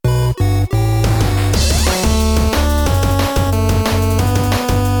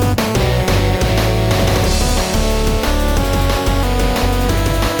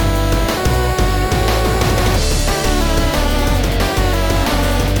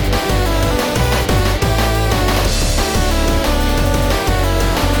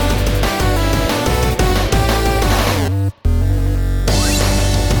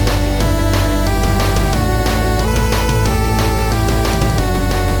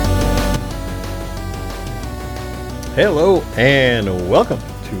Hello and welcome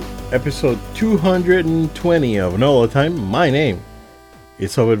to episode 220 of NOLA Time. My name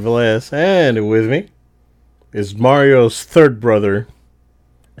is Obed Velez, and with me is Mario's third brother,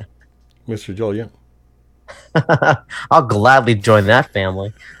 Mr. Joel Young. I'll gladly join that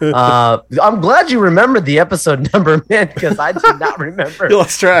family. I'm glad you remembered the episode number, man, because I did not remember. You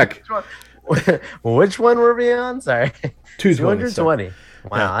lost track. Which one were we on? Sorry, 220.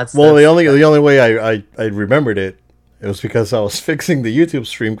 Wow, Yeah. that's the only way I remembered it was because I was fixing the YouTube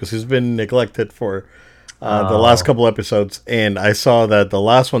stream because it's been neglected for the last couple episodes, and I saw that the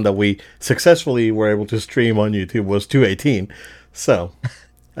last one that we successfully were able to stream on YouTube was 218. So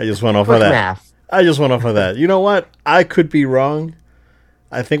I just went off of that. Math. I just went off of that. You know what? I could be wrong.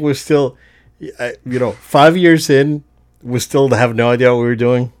 I think we're still, 5 years in, we still have no idea what we were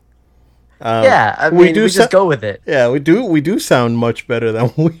doing. We just go with it. Yeah, we do sound much better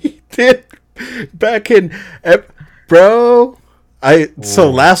than we did back in, bro. So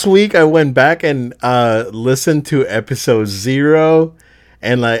last week I went back and listened to episode 0,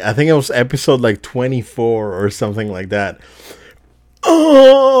 and I think it was episode 24 or something like that.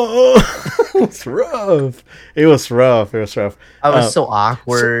 Oh, it was rough. It was rough. I was so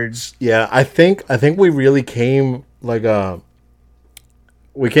awkward. I think we really came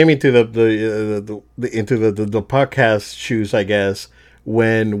we came into the podcast shoes, I guess,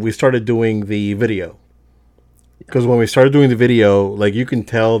 when we started doing the video. Because when we started doing the video, you can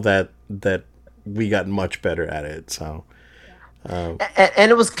tell that we got much better at it. So. And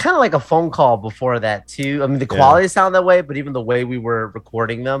it was kind of like a phone call before that too. I mean, the quality sounded that way, but even the way we were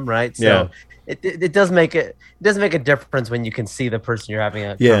recording them, right? So it does make a difference when you can see the person you're having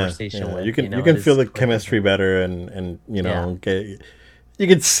a conversation with. You can feel the chemistry better, and you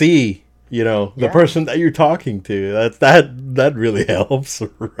can see the person that you're talking to. That really helps,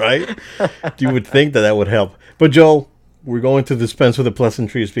 right? You would think that would help, but Joel, we're going to dispense with the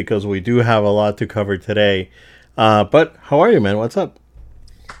pleasantries because we do have a lot to cover today. But how are you, man? What's up?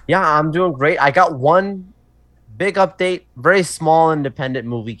 Yeah, I'm doing great. I got one big update. Very small independent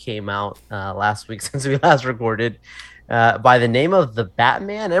movie came out last week since we last recorded by the name of The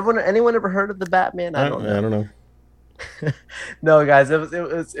Batman. Anyone ever heard of The Batman? I don't know. No, guys,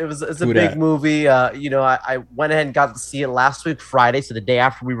 it's a big movie. I went ahead and got to see it last week, Friday, so the day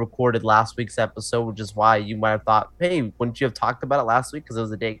after we recorded last week's episode, which is why you might have thought, hey, wouldn't you have talked about it last week? Because it was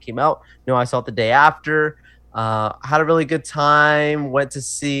the day it came out. No, I saw it the day after. Had a really good time. Got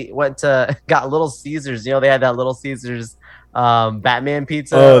Little Caesars. They had that Little Caesars Batman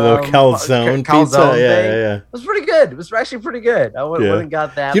pizza. Oh, the calzone pizza. Yeah. It was pretty good. It was actually pretty good. I went and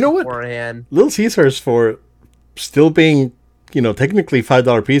got that beforehand. Little Caesars, for still being, technically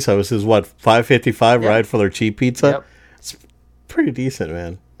 $5 pizza. This is what, $5.55, right, for their cheap pizza. Yep. It's pretty decent,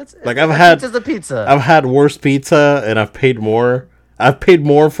 man. Pizza's a pizza. I've had worse pizza, and I've paid more. I've paid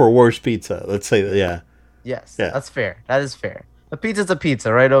more for worse pizza. Let's say that. Yeah. Yes, that's fair. That is fair. A pizza's a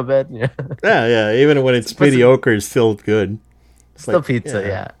pizza, right, Obed? Yeah. Even when it's mediocre, it's still good. It's still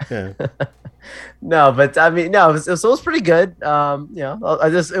pizza, yeah. No, but I mean, no, it was pretty good.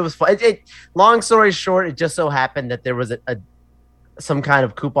 It was fun. Long story short, it just so happened that there was some kind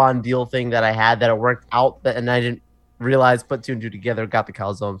of coupon deal thing that I had that it worked out, and I didn't realize, put two and two together, got the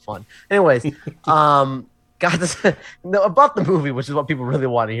calzone fun. Anyways, got this about the movie, which is what people really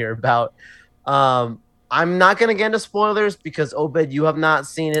want to hear about. I'm not going to get into spoilers because, Obed, you have not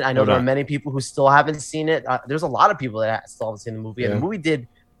seen it. I know there are many people who still haven't seen it. There's a lot of people that still haven't seen the movie. And the movie did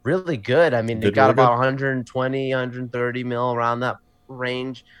really good. I mean, it got about 120, 130 mil around that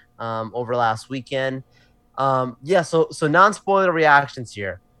range over last weekend. So non-spoiler reactions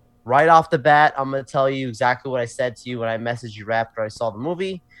here. Right off the bat, I'm going to tell you exactly what I said to you when I messaged you right after I saw the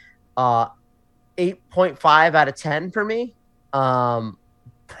movie. 8.5 out of 10 for me.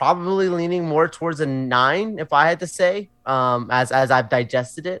 Probably leaning more towards a 9 if I had to say, as I've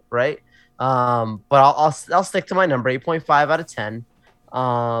digested it, right? But I'll stick to my number, 8.5 out of 10.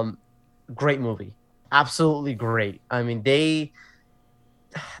 Great movie, absolutely great. I mean,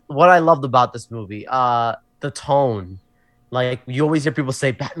 what I loved about this movie, the tone. You always hear people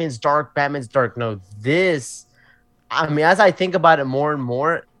say, Batman's dark. No, as I think about it more and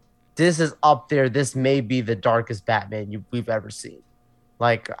more, this is up there. This may be the darkest Batman we've ever seen.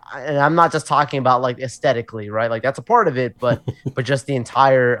 And I'm not just talking about aesthetically, right? That's a part of it, but just the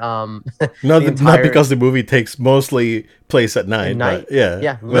entire not because the movie takes mostly place at night. But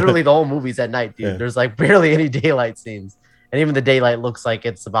literally the whole movie's at night, dude. There's barely any daylight scenes, and even the daylight looks like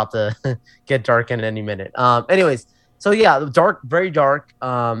it's about to get dark in any minute. Anyways, so dark, very dark,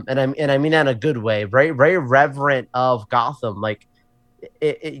 and I mean that in a good way. Very, very reverent of Gotham.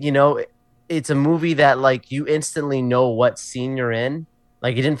 it's a movie that like you instantly know what scene you're in.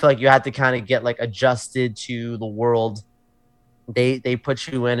 Like you didn't feel like you had to kind of get like adjusted to the world they put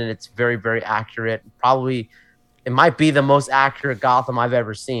you in, and it's very, very accurate. Probably it might be the most accurate Gotham I've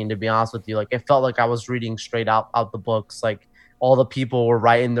ever seen, to be honest with you. Like it felt like I was reading straight out the books. Like all the people were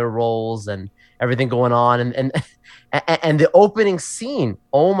writing their roles and everything going on, and the opening scene.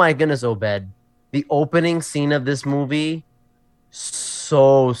 Oh my goodness, Obed, the opening scene of this movie,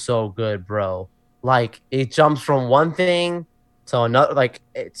 so good, bro. Like it jumps from one thing to another. Like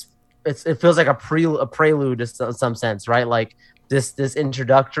it feels like a prelude to some sense, right? Like this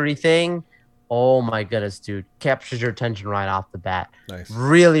introductory thing. Oh my goodness, dude, captures your attention right off the bat. Nice.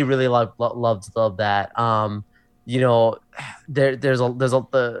 Really love that. You know, there's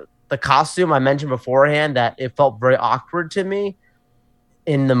the costume I mentioned beforehand that it felt very awkward to me.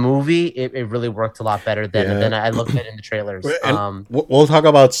 In the movie, it really worked a lot better than I looked at in the trailers. We'll talk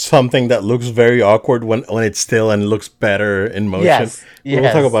about something that looks very awkward when it's still and looks better in motion. Yes,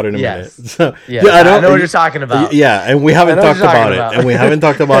 we'll talk about it in a minute. So, yeah, I know what you're talking about. Yeah, and we haven't talked about it. And we haven't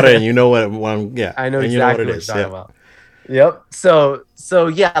talked about it, and you know what I'm, yeah. I know exactly you know what what you're talking about. Yep. So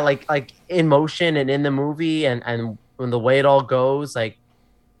yeah, like in motion and in the movie and when the way it all goes, like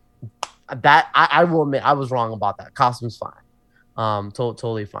that, I will admit I was wrong about that. Costume's fine.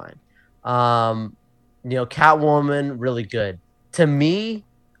 Totally fine. You know, Catwoman, really good. To me,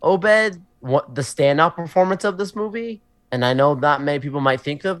 Obed, what the standout performance of this movie, and I know not many people might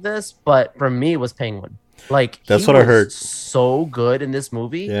think of this, but for me, was Penguin. Like that's what I heard. So good in this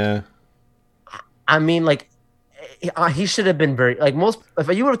movie. Yeah. I mean, like he should have been very like most. If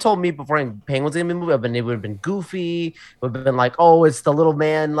you would have told me before Penguin's gonna be a movie, it would have been goofy. It would have been like, oh, it's the little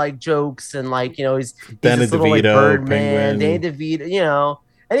man like jokes and like he's Danny this little like DeVito, bird Penguin. man, Danny DeVito,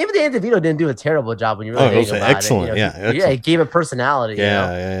 and even Danny DeVito didn't do a terrible job when you really think about excellent. it. Excellent. He gave it personality.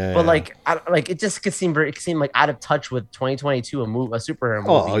 Yeah. But like, it just could seem like out of touch with 2022, a superhero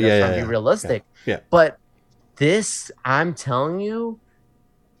movie. Oh yeah, trying to be realistic. Yeah. But this, I'm telling you.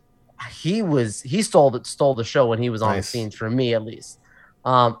 He stole the show when he was on the scenes, for me at least.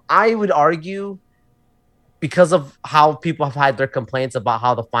 I would argue, because of how people have had their complaints about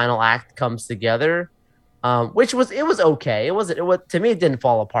how the final act comes together, which was okay. It was to me, it didn't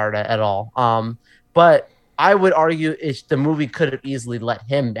fall apart at all. But I would argue the movie could have easily let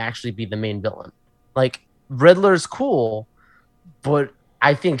him actually be the main villain. Like Riddler's cool, but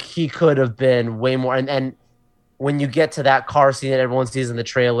I think he could have been way more. And when you get to that car scene that everyone sees in the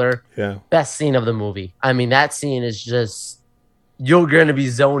trailer, best scene of the movie. I mean, that scene is just, you're going to be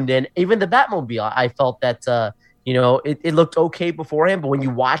zoned in. Even the Batmobile, I felt that, it looked okay beforehand, but when you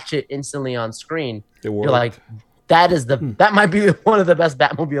watch it instantly on screen, you're like, that might be one of the best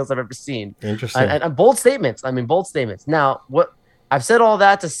Batmobiles I've ever seen. Interesting. And bold statements. Bold statements. Now, what I've said all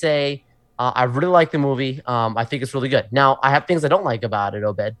that to say, I really like the movie. I think it's really good. Now, I have things I don't like about it,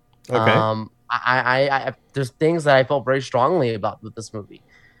 Obed. Okay. I there's things that I felt very strongly about with this movie.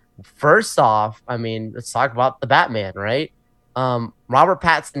 First off, let's talk about the Batman, right? Robert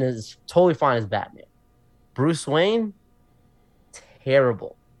Pattinson is totally fine as Batman. Bruce Wayne,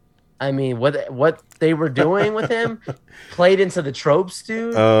 terrible. What they were doing with him played into the tropes,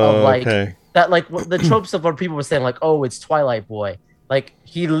 dude. The tropes of what people were saying, like, oh, it's Twilight Boy. Like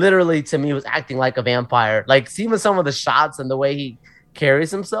he literally, to me, was acting like a vampire. Like, even some of the shots and the way he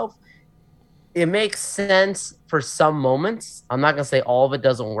carries himself. It makes sense for some moments. I'm not going to say all of it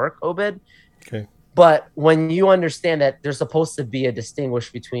doesn't work, Obed. Okay. But when you understand that there's supposed to be a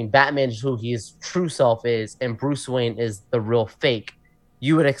distinguish between Batman, who his true self is, and Bruce Wayne is the real fake,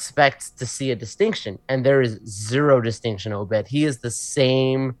 you would expect to see a distinction. And there is zero distinction, Obed. He is the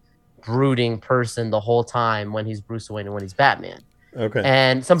same brooding person the whole time when he's Bruce Wayne and when he's Batman. Okay.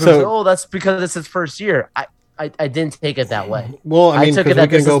 And some people say, oh, that's because it's his first year. I didn't take it that way. Well, I took it that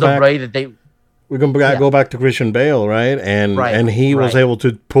this is the way that they... We can go back to Christian Bale, right? And he was able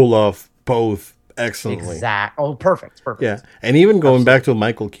to pull off both excellently. Oh, perfect. Yeah, and even going back to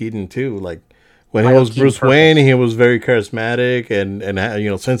Michael Keaton too, like when he was Bruce Wayne, he was very charismatic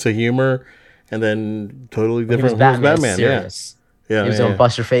and sense of humor, and then totally different. He was Batman. Serious. Yeah. He was going to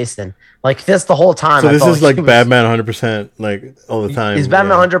bust your face in. Like this the whole time. So this is like Batman 100%, like all the time. He's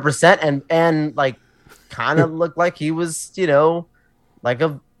Batman 100%, and like kind of looked like he was, he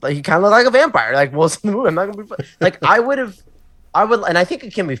kind of looked like a vampire. Like most of the movie, I'm not gonna be like I would, and I think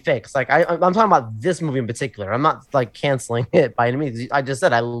it can be fixed. Like I'm talking about this movie in particular. I'm not like canceling it by any means. I just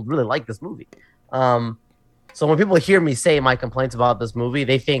said I really like this movie. So when people hear me say my complaints about this movie,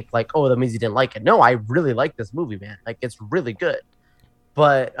 they think like, oh, that means you didn't like it. No, I really like this movie, man. Like it's really good.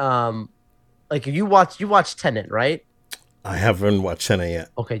 But like if you watch Tenet, right? I haven't watched Tenet yet.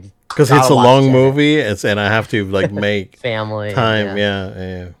 Okay, because it's a long movie. And I have to like make family time.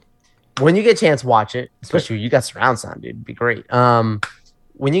 Yeah. When you get a chance, watch it. Especially when you got surround sound, dude. It'd be great.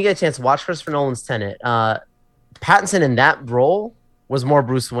 When you get a chance, watch Christopher Nolan's Tenet. Pattinson in that role was more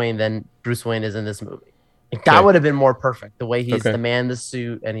Bruce Wayne than Bruce Wayne is in this movie. Like, that would have been more perfect. The way he's the man in the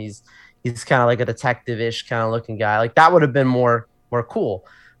suit and he's kind of like a detective-ish kind of looking guy. Like that would have been more cool.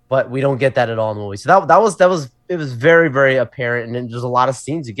 But we don't get that at all in the movie. So that was very, very apparent. And there's a lot of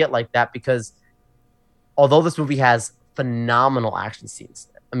scenes you get like that because although this movie has phenomenal action scenes,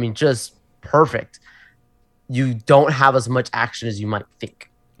 I mean, just perfect, you don't have as much action as you might think.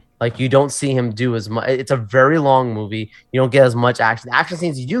 Like you don't see him do as much. It's a very long movie. You don't get as much action. The action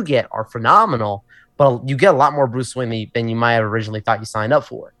scenes you do get are phenomenal, but you get a lot more Bruce Wayne than you might have originally thought you signed up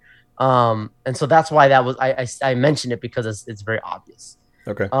for. And so that's why that was I mentioned it because it's very obvious.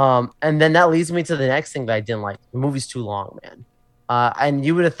 Okay. And then that leads me to the next thing that I didn't like. The movie's too long, man. And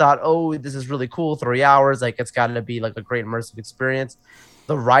you would have thought, oh, this is really cool, 3 hours. Like it's got to be like a great immersive experience.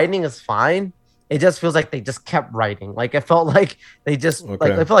 The writing is fine. It just feels like they just kept writing. Like it felt like they just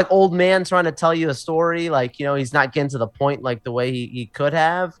like I feel like old man trying to tell you a story. Like, you know, he's not getting to the point like the way he could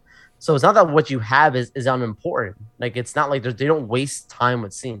have. So it's not that what you have is unimportant. Like it's not like they don't waste time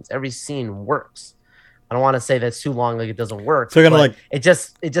with scenes. Every scene works. I don't want to say that's too long, like it doesn't work. So like it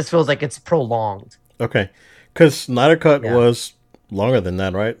just feels like it's prolonged. Okay, because Snyder Cut was longer than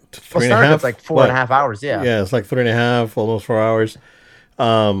that, right? 3.5. It's like 4.5 hours. Yeah, it's like 3.5, almost 4 hours.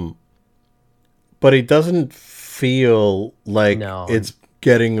 But it doesn't feel like it's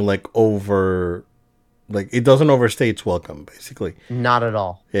getting like over, like it doesn't overstay its welcome, basically. Not at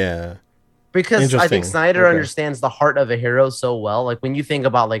all. Yeah. Because I think Snyder understands the heart of a hero so well. Like when you think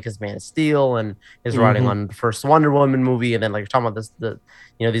about like his Man of Steel and his writing on the first Wonder Woman movie, and then like you're talking about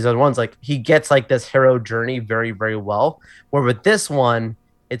these other ones, like he gets like this hero journey very, very well. Where with this one,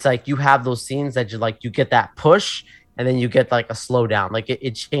 it's like you have those scenes that you get that push, and then you get like a slowdown. Like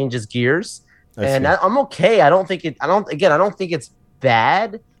it changes gears, I'm okay. I don't think it's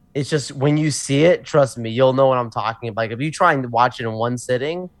bad. It's just when you see it, trust me, you'll know what I'm talking about. Like if you try and watch it in one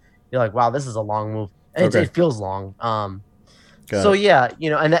sitting, you're like, wow, this is a long movie. It feels long. So yeah,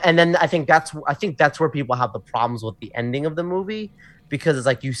 and then I think that's where people have the problems with the ending of the movie, because it's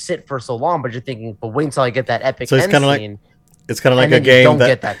like you sit for so long, but you're thinking, but wait until I get that epic end scene. It's kind of like a game. Don't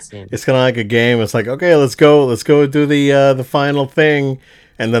get that scene. It's kind of like a game. It's like, okay, let's go do the final thing,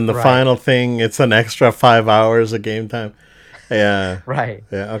 and then the final thing, it's an extra 5 hours of game time. Yeah. Right.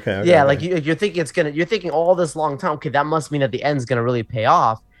 Yeah. Okay. Yeah, like you're thinking you're thinking all this long time. Okay, that must mean that the end's gonna really pay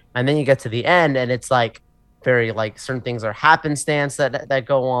off. And then you get to the end, and it's like very like certain things are happenstance that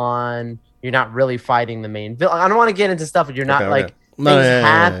go on. You're not really fighting the main villain. I don't want to get into stuff, but you're not things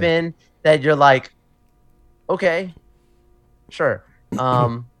happen that you're like, okay, sure,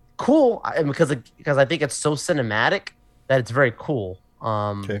 cool. Because I think it's so cinematic that it's very cool.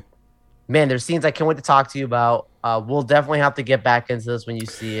 Man, there's scenes I can't wait to talk to you about. We'll definitely have to get back into this when you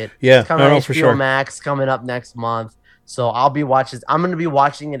see it. Yeah, it's coming on HBO Max coming up next month. So I'm going to be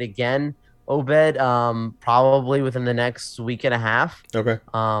watching it again, Obed, probably within the next week and a half. Okay.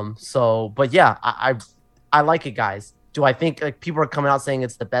 But yeah, I like it, guys. Do I think like people are coming out saying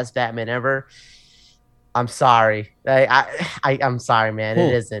it's the best Batman ever? I'm sorry. I'm sorry, man.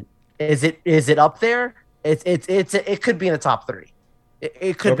 It isn't. Is it up there? It could be in the top 3.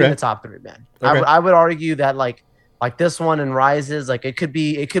 It could be in the top 3, man. Okay. I would argue that like this one and Rises, like it could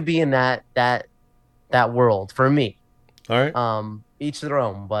be in that world for me. All right. Each their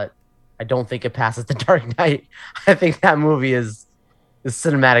own, but I don't think it passes The Dark Knight. I think that movie is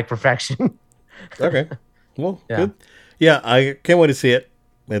cinematic perfection. Okay. Well, good. Yeah, I can't wait to see it.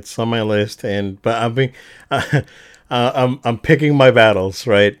 It's on my list, but I'm picking my battles,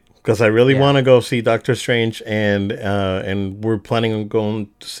 right? Because I really want to go see Doctor Strange, and we're planning on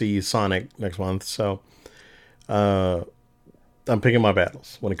going to see Sonic next month. So, I'm picking my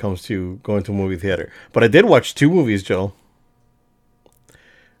battles when it comes to going to a movie theater. But I did watch 2 movies, Joel.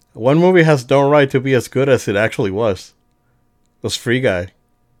 One movie has no right to be as good as it actually was. It was Free Guy.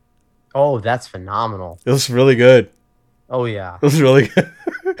 Oh, that's phenomenal. It was really good. Oh, yeah. It was really good.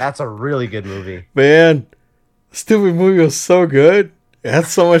 That's a really good movie. Man, the stupid movie was so good. It had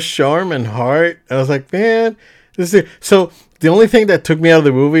so much charm and heart. I was like, man, this is... So the only thing that took me out of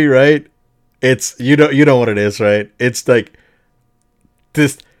the movie, right? It's you know what it is, right? It's like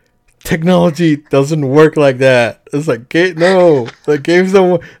this technology doesn't work like that. It's like, no, the games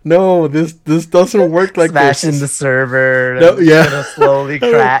don't. No, this doesn't work like Smashing this. the server. No, yeah, gonna slowly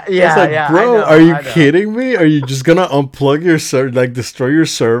crash. Yeah, it's like, yeah. bro, are you kidding me? Are you just gonna unplug your server, like destroy your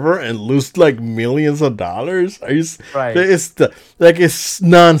server, and lose like millions of dollars? Are you? Right. It's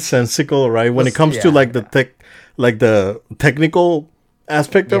nonsensical, right? When it comes to like the technical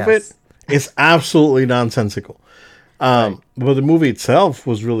aspect of it, it's absolutely nonsensical. But the movie itself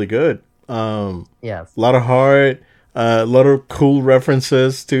was really good. Yes. A lot of heart, a lot of cool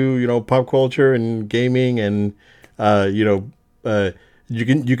references to, pop culture and gaming, and you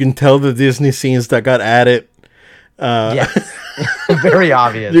can tell the Disney scenes that got added. Yes. Very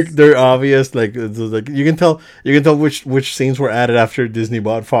obvious. They're obvious. Like you can tell which scenes were added after Disney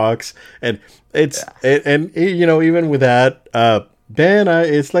bought Fox, and even with that,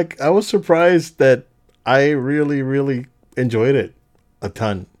 it's like I was surprised that I really, really enjoyed it a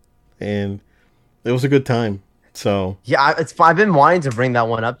ton, and it was a good time. So yeah, I've been wanting to bring that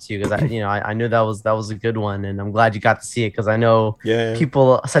one up to you because I knew that was a good one, and I'm glad you got to see it because I know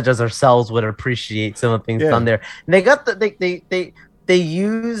people such as ourselves would appreciate some of the things done there. And they got they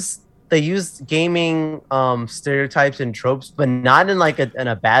use gaming stereotypes and tropes, but not in like in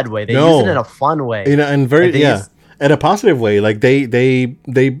a bad way. They use it in a fun way, and very in a positive way. Like they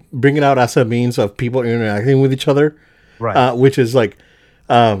bring it out as a means of people interacting with each other, right? Which is like,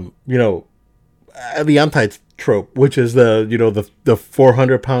 the anti-trope, which is the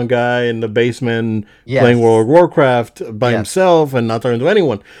 400-pound guy in the basement playing World of Warcraft by himself and not talking to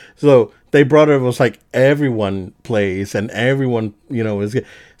anyone. So they brought it was like everyone plays and everyone is.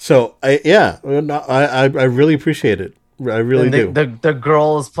 So I really appreciate it. I really do. The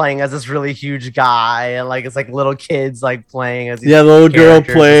girl is playing as this really huge guy, and like it's like little kids like playing as the little girl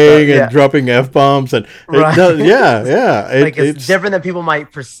playing and dropping F-bombs and it's different than people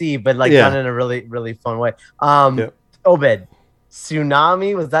might perceive, but like done in a really, really fun way. Obed,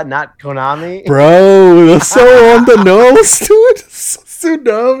 Tsunami, was that not Konami? Bro, that's so on the nose, dude.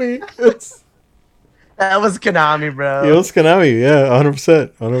 Tsunami. That was Konami, bro. It was Konami,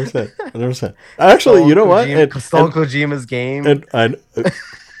 100%. Actually, you know what? Stole Kojima's game.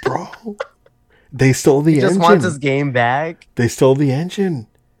 Bro, they stole the engine. He just wants his game back. They stole the engine.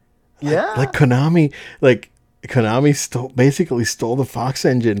 Like Konami, basically stole the Fox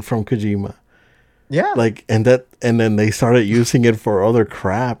engine from Kojima. Yeah. And then they started using it for other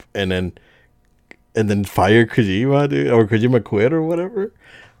crap, and then fired Kojima, dude, or Kojima quit or whatever.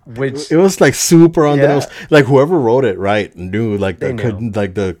 Which it was like super on the nose. Like whoever wrote it, right, knew like the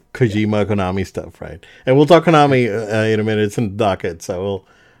Kojima Konami stuff, right? And we'll talk Konami in a minute. It's in the docket, so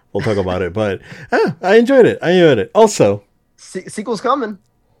we'll talk about it. But I enjoyed it. Also, sequel's coming.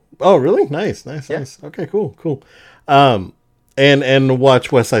 Oh, really? Nice. Okay, cool. And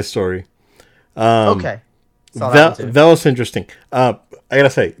watch West Side Story. Okay. That was interesting. I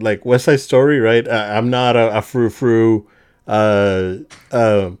gotta say, like West Side Story, right? I'm not a frou-frou.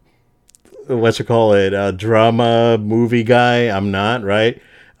 What you call it? Drama movie guy. I'm not, right.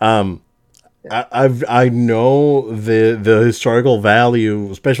 I know the historical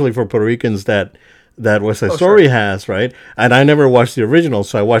value, especially for Puerto Ricans, that West Side Story has, right? And I never watched the original,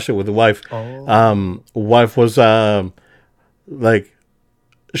 so I watched it with the wife. Wife was like,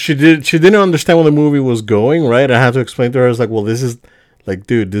 she didn't understand where the movie was going, right? I had to explain to her. I was like, well, this is like,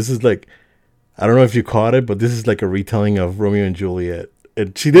 dude, this is like, I don't know if you caught it, but this is like a retelling of Romeo and Juliet.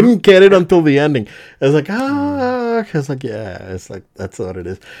 And she didn't get it until the ending. I was like, I was like, yeah, it's like, that's what it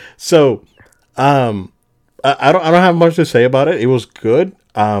is. So, I don't have much to say about it. It was good.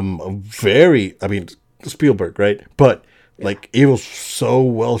 Spielberg, right? But like, it was so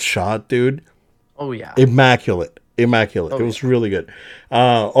well shot, dude. Oh yeah. Immaculate. It was really good.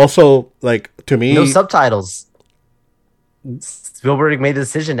 Also, like, to me, no subtitles. Spielberg made the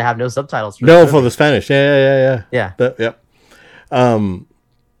decision to have no subtitles. For the Spanish. Yeah.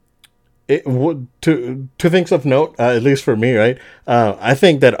 Two things of note, at least for me, right? I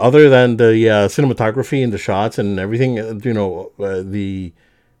think that other than the cinematography and the shots and everything, I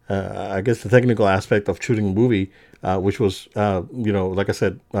guess the technical aspect of shooting a movie, which was, like I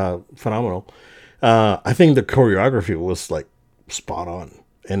said, phenomenal. I think the choreography was like spot on,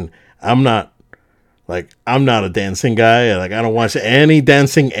 and I'm not a dancing guy. Like, I don't watch any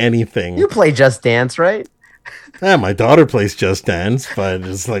dancing anything. You play Just Dance, right? Yeah, my daughter plays Just Dance, but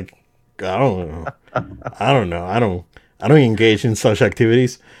it's like, I don't know. I don't engage in such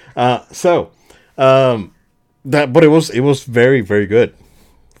activities. But it was very, very good.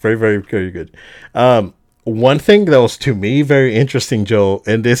 Very, very, very good. One thing that was to me very interesting, Joe,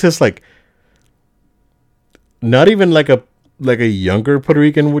 and this is like not even like like a younger Puerto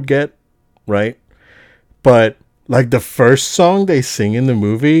Rican would get, right? But like the first song they sing in the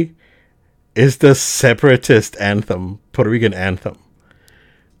movie is the separatist anthem, Puerto Rican anthem.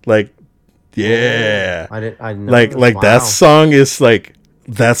 Like, yeah, I didn't know like this. like that Wow. song is like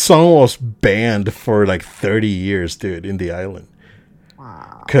that song was banned for like 30 years, dude, in the island.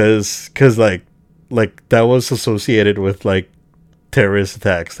 Wow. Cause like that was associated with like terrorist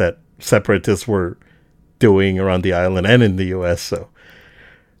attacks that separatists were doing around the island and in the U.S. So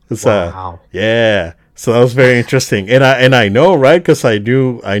it's Wow. yeah. So that was very interesting, and I know, right, because I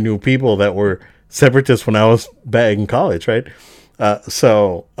knew people that were separatists when I was back in college, right?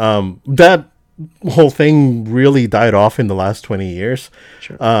 So that whole thing really died off in the last 20 years.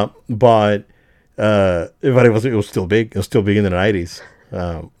 Sure. But it was still big. It was still big in the 90s.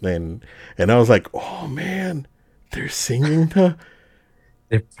 And I was like, oh man, they're singing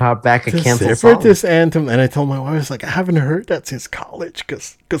They brought back a the canceled separatist song. anthem, and I told my wife, I was like, I haven't heard that since college,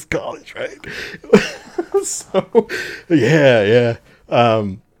 cause college, right? So yeah.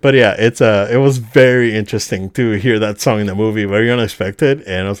 But yeah, it was very interesting to hear that song in the movie, very unexpected,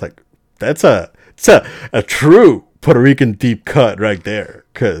 and I was like, it's a true Puerto Rican deep cut right there,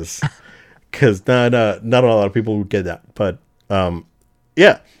 cause not a lot of people would get that, but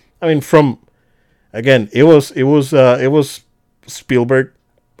yeah, I mean, from again, it was Spielberg,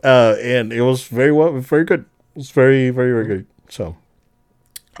 and it was very good. It was very good. So,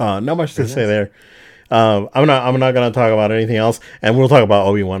 not much to say there. I'm not gonna talk about anything else, and we'll talk about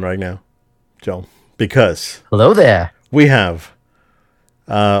Obi-Wan right now, Joe, because Hello there. we have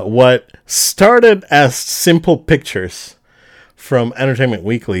what started as simple pictures from Entertainment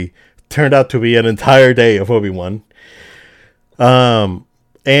Weekly turned out to be an entire day of Obi-Wan.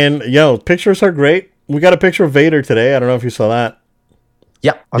 And pictures are great. We got a picture of Vader today. I don't know if you saw that.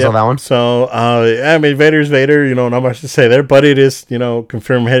 Yep, I saw that one. So, I mean, Vader's Vader, not much to say there, but it is,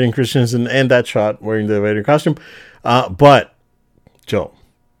 confirmed Hayden Christensen and that shot wearing the Vader costume. But, Joe,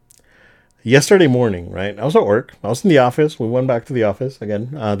 yesterday morning, right, I was at work. I was in the office. We went back to the office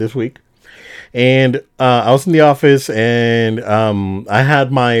again this week. And I was in the office, and I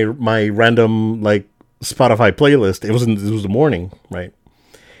had my random, like, Spotify playlist. It was the morning, right?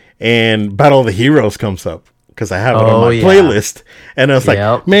 And Battle of the Heroes comes up, because I have it on my playlist, and I was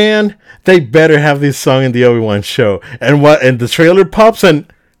like, man, they better have this song in the Obi-Wan show. And the trailer pops, and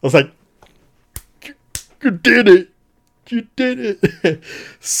I was like, you did it.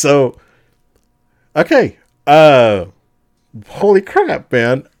 So, okay, holy crap,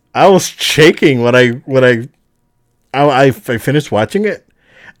 man! I was shaking when I finished watching it,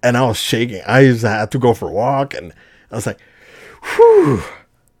 and I was shaking. I had to go for a walk, and I was like, whew,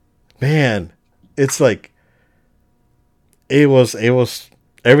 man, it's like. It was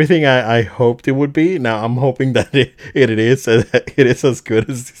everything I hoped it would be. Now I'm hoping that it is as good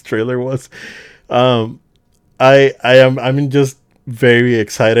as this trailer was. I'm just very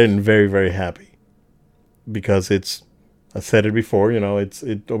excited and very, very happy, because I said it before,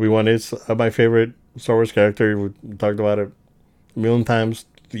 Obi-Wan is my favorite Star Wars character. We talked about it a million times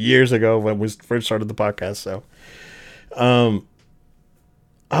years ago when we first started the podcast. So,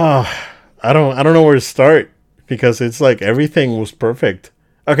 I don't know where to start, because it's like everything was perfect.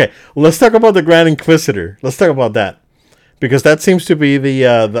 Okay, let's talk about the Grand Inquisitor. Let's talk about that, because that seems to be the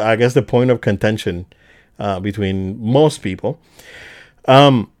I guess the point of contention between most people.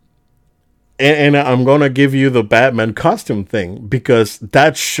 And I'm gonna give you the Batman costume thing, because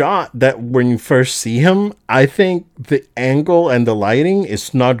that shot, that when you first see him, I think the angle and the lighting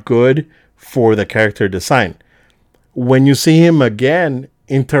is not good for the character design. When you see him again,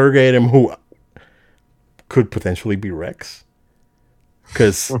 interrogate him, who could potentially be Rex,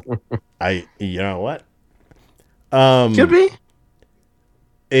 because you know what, could be.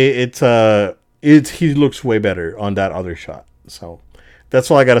 He looks way better on that other shot. So that's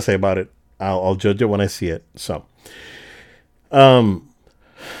all I gotta say about it. I'll judge it when I see it. So,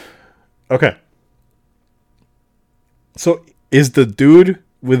 okay. So is the dude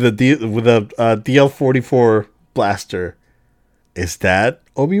with a DL-44 blaster, is that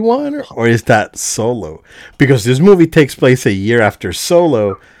Obi-Wan, or is that Solo? Because this movie takes place a year after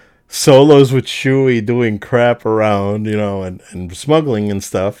Solo. Solo's with Chewie doing crap around, and smuggling and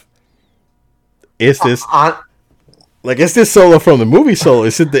stuff. Is this is this Solo from the movie Solo?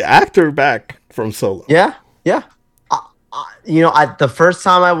 Is it the actor back from Solo? Yeah. The first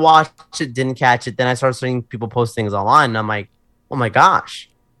time I watched it, didn't catch it. Then I started seeing people post things online, and I'm like, oh my gosh,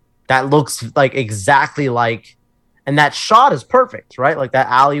 that looks like exactly like. And that shot is perfect, right? Like that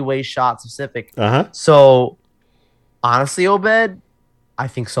alleyway shot specific. So, honestly, Obed, I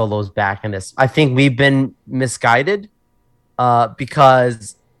think Solo's back in this. I think we've been misguided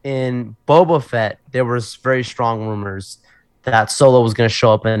because in Boba Fett there was very strong rumors that Solo was going to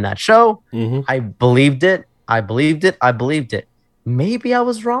show up in that show. Mm-hmm. I believed it. I believed it. I believed it. Maybe I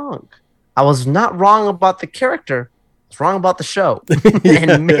was wrong. I was not wrong about the character. I was wrong about the show.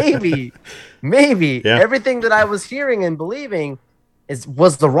 And maybe everything that I was hearing and believing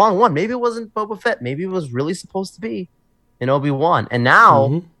was the wrong one. Maybe it wasn't Boba Fett. Maybe it was really supposed to be in Obi-Wan. And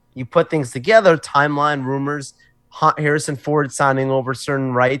now you put things together, timeline, rumors, Harrison Ford signing over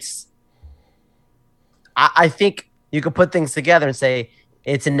certain rights. I think you could put things together and say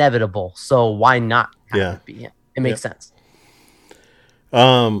it's inevitable. So why not have it be him? It makes sense.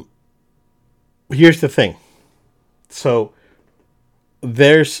 Here's the thing. So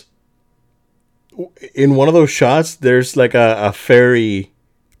there's in one of those shots, there's like a fairy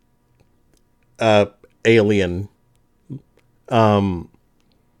alien.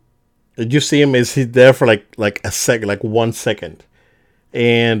 Did you see him? Is he there for like a second, like 1 second?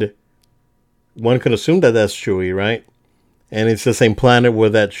 And one could assume that that's Chewie, right? And it's the same planet where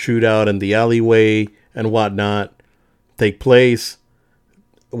that shootout in the alleyway and whatnot take place,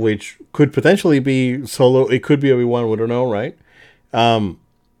 which could potentially be Solo. It could be Obi-Wan. We don't know, right?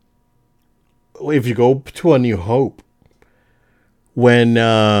 If you go to A New Hope, when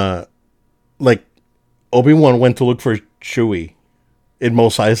like Obi-Wan went to look for Chewie in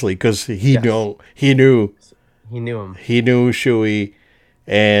Mos Eisley because he knew Chewie,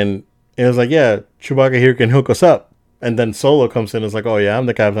 and it was like, yeah, Chewbacca here can hook us up. And then Solo comes in and is like, oh yeah, I'm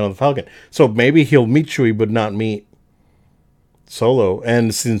the captain of the Falcon. So maybe he'll meet Chewie but not meet Solo.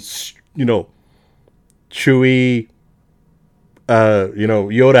 And since, Chewie,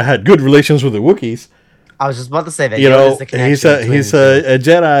 Yoda had good relations with the Wookiees. I was just about to say that. He's a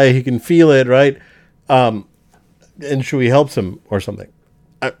Jedi. He can feel it, right? And Chewie helps him or something.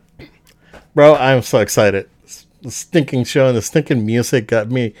 Bro, I'm so excited. The stinking show and the stinking music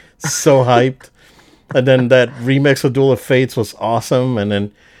got me so hyped. And then that remix of Duel of Fates was awesome. And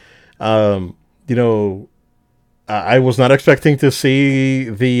then, I was not expecting to see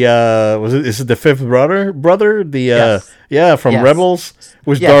the is it the fifth brother? From Rebels,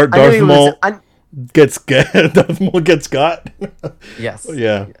 which Darth Maul gets got. Yes.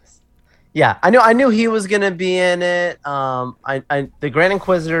 Yeah. Yeah, I knew he was gonna be in it. The Grand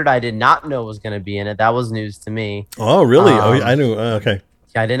Inquisitor I did not know was gonna be in it. That was news to me. Oh, really? I knew. Okay.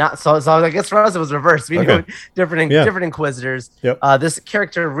 Yeah, I did not. So I guess for us it was reversed. We knew different Inquisitors. Yep. This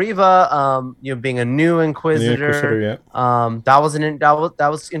character Reva, being a new Inquisitor. That was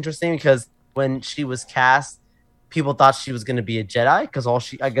interesting because when she was cast, people thought she was going to be a Jedi because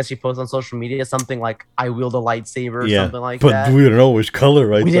I guess she posted on social media something like "I wield a lightsaber" or something like that. But we didn't know which color,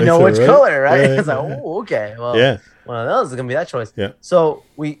 right? We didn't know which color, right? It's like, oh, okay. Well, one of those is going to be that choice. Yeah. So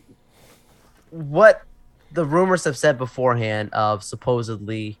what the rumors have said beforehand of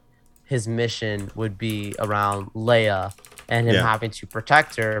supposedly his mission would be around Leia and him having to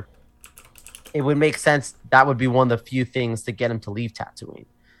protect her. It would make sense. That would be one of the few things to get him to leave Tatooine.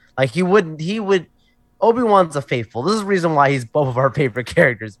 Like he would. Obi-Wan's a faithful. This is the reason why he's both of our favorite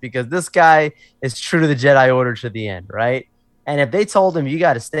characters, because this guy is true to the Jedi Order to the end, right? And if they told him you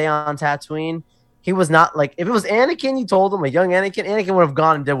got to stay on Tatooine, he was not like, if it was Anakin, you told him, a young Anakin would have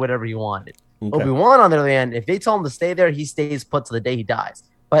gone and did whatever he wanted. Okay. Obi-Wan, on the other hand, if they told him to stay there, he stays put to the day he dies.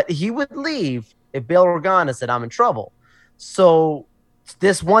 But he would leave if Bail Organa said, I'm in trouble. So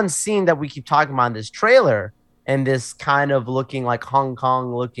this one scene that we keep talking about in this trailer, and this kind of looking like Hong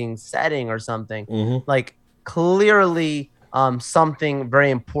Kong looking setting or something, like clearly something very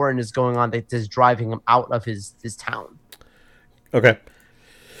important is going on that is driving him out of his town. Okay.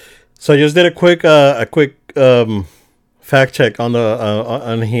 So I just did a quick fact check on the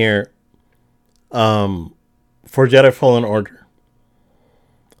on here for Jedi Fallen Order.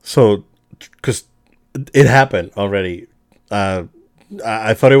 So, because it happened already.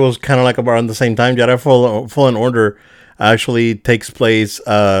 I thought it was kind of like around the same time. Jedi Fallen Order actually takes place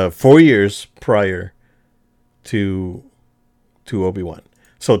 4 years prior to Obi-Wan.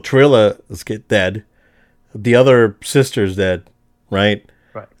 So Trilla is dead. The other sister's dead, right?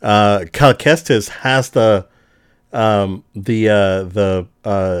 Right. Cal Kestis has the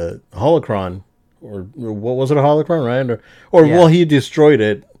holocron, or what was it, a holocron, right? Well, he destroyed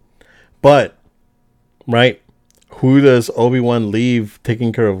it, but right. Who does Obi-Wan leave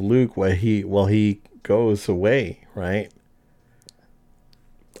taking care of Luke while he goes away, right?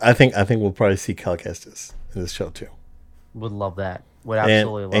 I think we'll probably see Cal Kestis in this show too. Would love that. Would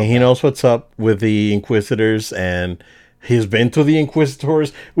absolutely love that. And he knows what's up with the Inquisitors, and he's been to the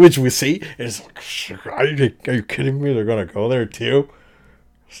Inquisitors, which we see. It's like, are you kidding me? They're gonna go there too.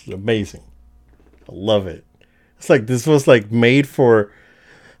 It's amazing. I love it. It's like this was like made for.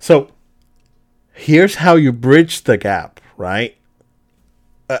 So here's how you bridge the gap, right?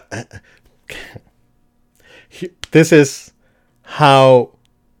 This is how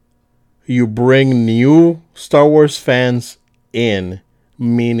you bring new Star Wars fans in,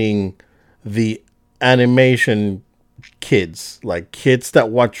 meaning the animation kids, like kids that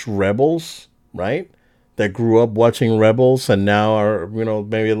watch Rebels, right? That grew up watching Rebels and now are,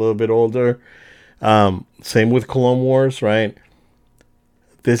 maybe a little bit older. Same with Clone Wars, right?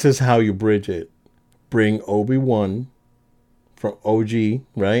 This is how you bridge it. Bring Obi-Wan from OG,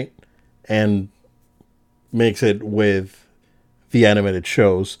 right? And mix it with the animated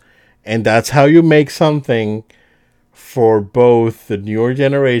shows. And that's how you make something for both the newer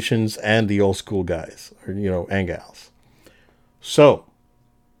generations and the old school guys, or, and gals. So,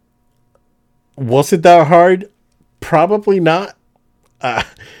 was it that hard? Probably not.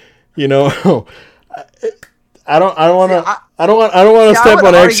 You know, I don't want to step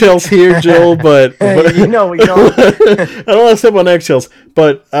on eggshells here, Joel. But you know, I don't want to step on eggshells.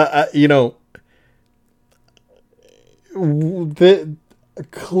 But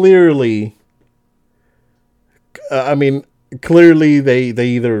clearly, clearly they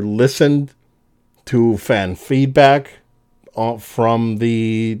either listened to fan feedback from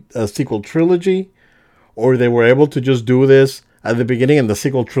the sequel trilogy, or they were able to just do this at the beginning, and the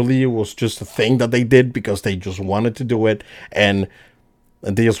sequel trilogy was just a thing that they did because they just wanted to do it, and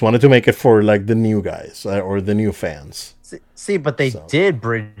they just wanted to make it for like the new guys or the new fans. See, but they did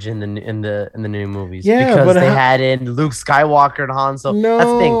bridge in the new movies, yeah, because they had in Luke Skywalker and Han Solo. No,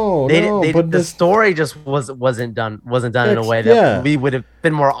 that's the thing. The story just wasn't done in a way that we would have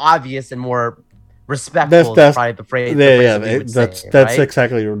been more obvious and more respectful. That's probably the phrase. That's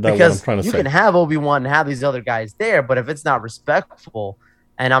exactly what I'm trying to say. You can have Obi-Wan and have these other guys there, but if it's not respectful,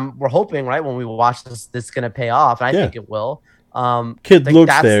 and we're hoping, right, when we watch this is going to pay off. And I think it will. Kid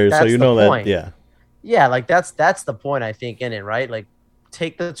Luke's there, so you know that. Yeah, like that's the point, I think, in it, right? Like,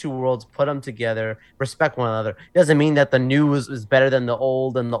 take the two worlds, put them together, respect one another. It doesn't mean that the new is better than the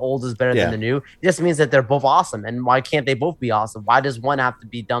old and the old is better than the new. It just means that they're both awesome. And why can't they both be awesome? Why does one have to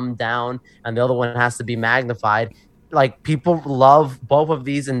be dumbed down and the other one has to be magnified? Like, people love both of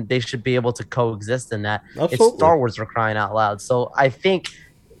these and they should be able to coexist in that. Absolutely. It's Star Wars, for crying out loud. So I think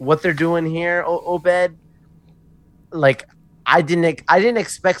what they're doing here, Obed, like, I didn't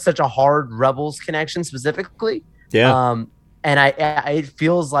expect such a hard Rebels connection specifically. Yeah. And it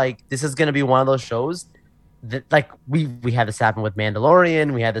feels like this is going to be one of those shows that, like, we had this happen with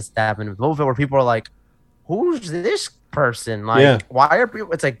Mandalorian, we had this happen with Boba Fett, where people are like, who's this person? Like, why are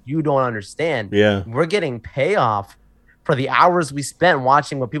people? It's like, you don't understand. Yeah. We're getting payoff for the hours we spent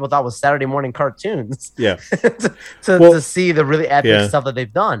watching what people thought was Saturday morning cartoons. Yeah. to see the really epic stuff that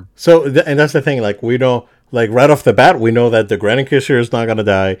they've done. So, and that's the thing. Like, we don't. Like, right off the bat, we know that the Grand Inquisitor is not going to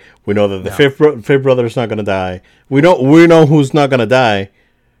die. We know that the fifth brother is not going to die. We know who's not going to die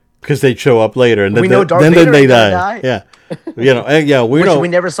because they show up later, and then they die. Yeah, we know. We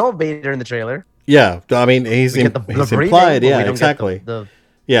never saw Vader in the trailer. Yeah, I mean, he's implied. Yeah, exactly.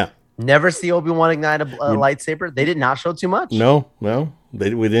 Never see Obi-Wan ignite a lightsaber. They did not show too much. No,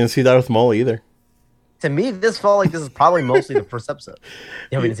 we didn't see Darth Maul either. To me, this felt like this is probably mostly the first episode.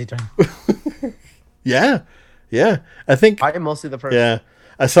 Yeah, we didn't see time. Yeah. I think probably mostly the first. Yeah,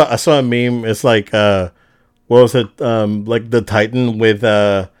 I saw a meme. It's like, what was it? Like the Titan with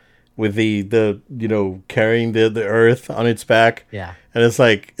the carrying the Earth on its back. Yeah, and it's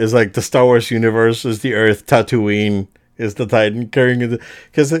like the Star Wars universe is the Earth. Tatooine is the Titan carrying it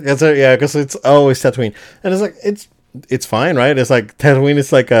because it's always Tatooine, and it's like it's fine, right? It's like Tatooine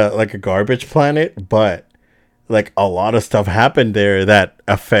is like a garbage planet, but like a lot of stuff happened there that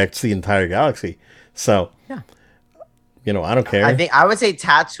affects the entire galaxy. So, I don't care. I think I would say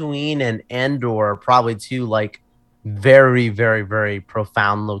Tatooine and Endor are probably two, like, very, very, very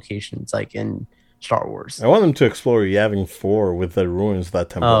profound locations, like, in Star Wars. I want them to explore Yavin 4 with the ruins of that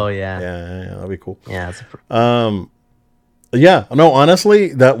temple. Oh, yeah. Yeah, that'd be cool. Yeah. No,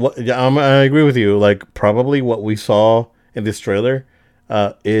 honestly, I agree with you. Like, probably what we saw in this trailer,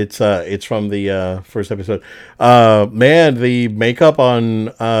 it's from the first episode. Man, the makeup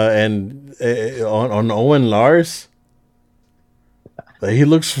on Owen Lars, he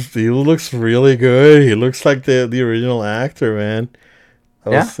looks really good. He looks like the original actor, man.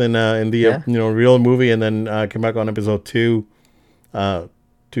 That was in the real movie, and then came back on episode 2.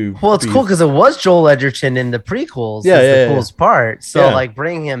 It's cool because it was Joel Edgerton in the prequels. The coolest part. So like,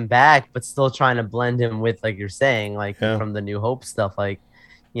 bring him back, but still trying to blend him with, like you're saying, like from the New Hope stuff. Like,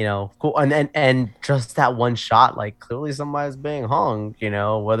 cool. And just that one shot, like clearly somebody's being hung,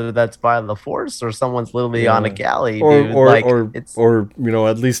 whether that's by the force or someone's literally on a Yeah. galley, Or dude. or Like or it's or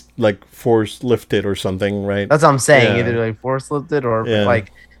at least like force lifted or something, right? that's what I'm saying. Yeah. Either like force lifted or Yeah.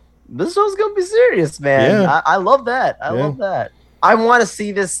 like this show's gonna be serious, man. Yeah. I love that. I Yeah. love that. I want to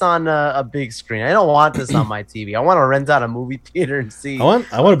see this on a big screen. I don't want this on my TV. I want to rent out a movie theater and see I want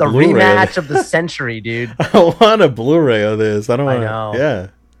a the Blu-ray of rematch of the century, dude. I want a Blu-ray of this. I don't I want know. yeah.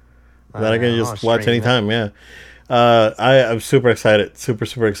 That I can I want just to watch stream it. anytime, yeah. I'm super excited.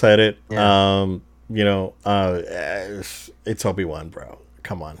 Super excited. Yeah. It's Obi-Wan, bro.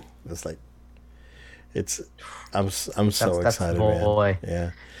 Come on. It's like it's I'm so That's the excited, man. boy.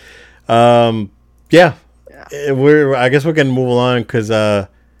 Yeah. Yeah. Yeah. I guess we can move along because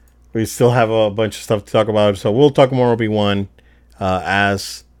we still have a bunch of stuff to talk about. So we'll talk more Obi-Wan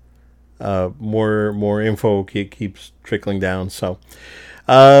as more info keeps trickling down. So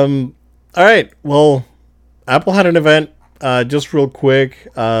all right. Well, Apple had an event. Just real quick.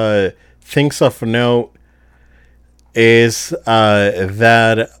 Things of note is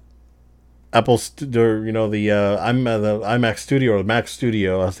that Apple, the iMac Studio or the Mac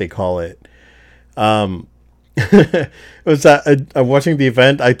Studio as they call it. It was watching the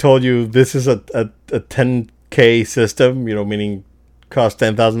event. I told you this is a 10K system. Meaning cost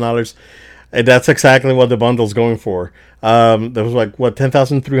 $10,000, and that's exactly what the bundle's going for. That was like what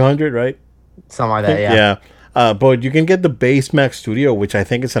 10,300, right? Something like that. Yeah. Yeah. But you can get the base Mac Studio, which I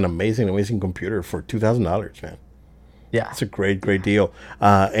think is an amazing computer for $2,000, man. Yeah. It's a great deal.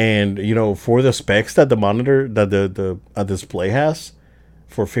 And for the specs that the monitor that the display has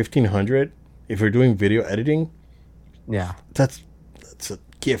for 1,500, if you're doing video editing, Yeah. that's a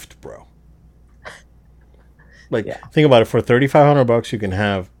gift, bro. Like Yeah. think about it. For $3,500, you can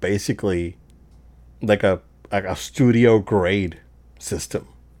have basically like a studio grade system.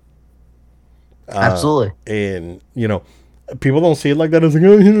 Absolutely. And people don't see it like that. It's like,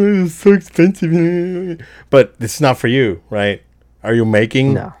 oh, it's so expensive, but it's not for you, right? Are you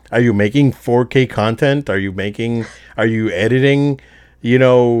making No. 4K content? Are you editing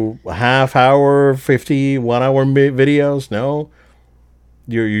half hour, 1 hour videos? No,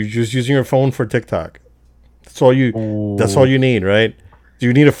 you're just using your phone for TikTok. That's all you need, right? Do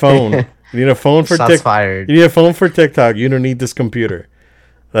you need a phone? You need a phone for Shots TikTok. fired. You need a phone for TikTok. You don't need this computer.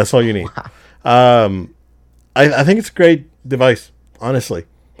 That's all you need. I think it's a great device, honestly.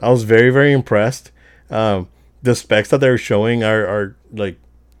 I was very impressed. The specs that they're showing are like,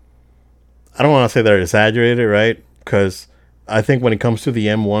 I don't want to say they're exaggerated, right? Because I think when it comes to the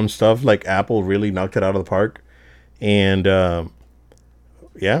M1 stuff, like Apple really knocked it out of the park. And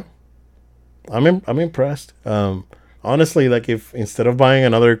yeah, I'm impressed. Honestly, like if instead of buying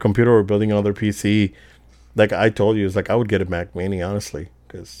another computer or building another PC, like I told you, it's like I would get a Mac Mini, honestly,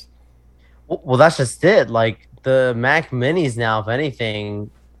 because Well, that's just it. Like the Mac Minis now, if anything,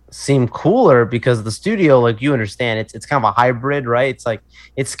 seem cooler because the studio, like you understand, it's kind of a hybrid, right? It's like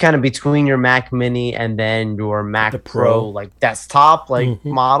it's kind of between your Mac Mini and then your Mac the Pro, Pro. like desktop, like Mhm.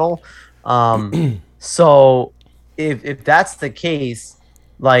 model. So if that's the case,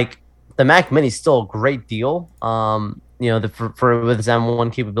 like the Mac Mini is still a great deal. For with its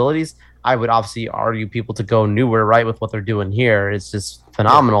M1 capabilities, I would obviously argue people to go newer, right? With what they're doing here, it's just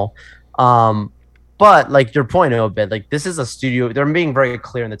phenomenal. But like your point a bit, like this is a studio. They're being very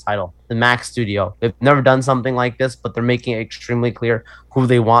clear in the title, the Mac Studio. They've never done something like this, but they're making it extremely clear who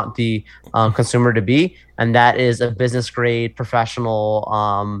they want the consumer to be, and that is a business grade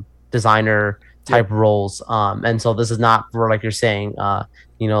professional designer type roles. And so this is not for like you're saying,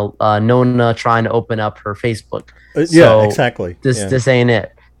 Nona trying to open up her Facebook. Yeah, exactly. This ain't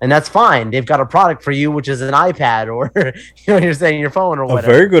it. And that's fine. They've got a product for you, which is an iPad or you're saying your phone or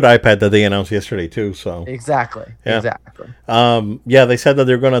whatever. A very good iPad that they announced yesterday too. So exactly. yeah, they said that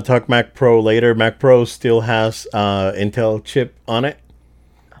they're gonna talk Mac Pro later. Mac Pro still has Intel chip on it.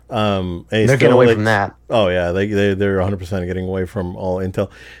 And they're getting away from that. Oh yeah, they're 100% getting away from all Intel.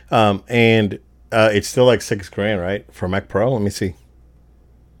 And it's still like $6,000, right, for Mac Pro? Let me see.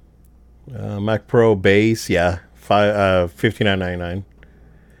 Mac Pro base, yeah, $59.99.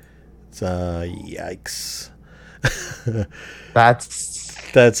 It's yikes. That's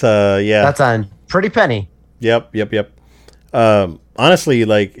yeah. That's a pretty penny. Yep. Honestly,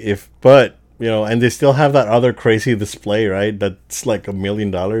 like and they still have that other crazy display, right? That's like $1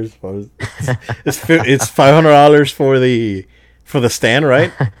 million. It's $500 for the stand,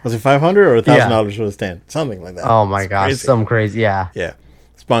 right? Was it $500 or $1,000 for the stand? Something like that. Oh my gosh, some crazy, yeah. Yeah,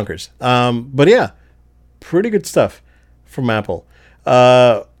 it's bonkers. But yeah, pretty good stuff from Apple.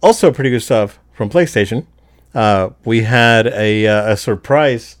 Also pretty good stuff from PlayStation. We had a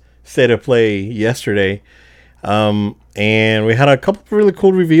surprise state of play yesterday, and we had a couple of really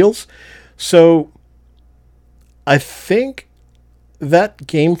cool reveals. So I think that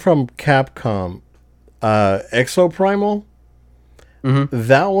game from Capcom, Exoprimal,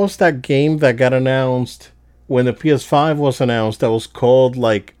 that was that game that got announced when the PS5 was announced. That was called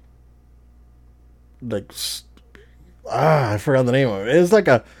I forgot the name of it. It was like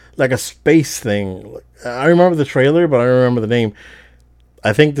a space thing. I remember the trailer, but I don't remember the name.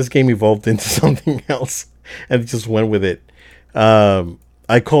 I think this game evolved into something else and just went with it.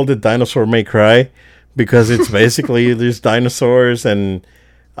 I called it Dinosaur May Cry because it's basically there's dinosaurs and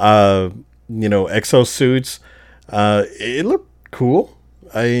exosuits. It looked cool.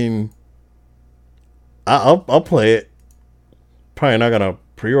 I mean, I'll play it. Probably not gonna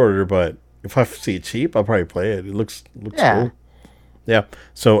pre-order, but if I see it cheap, I'll probably play it. It looks cool. Yeah.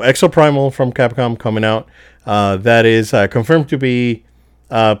 So Exoprimal from Capcom coming out. That is confirmed to be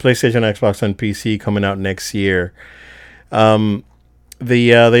PlayStation, Xbox, and PC coming out next year.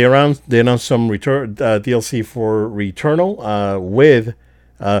 They announced some DLC for Returnal with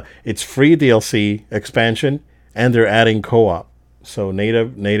its free DLC expansion, and they're adding co-op. So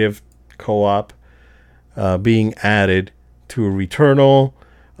native co-op being added to Returnal.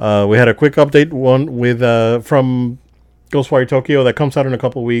 We had a quick update one with from Ghostwire Tokyo that comes out in a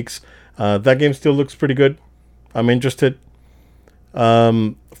couple weeks. That game still looks pretty good. I'm interested.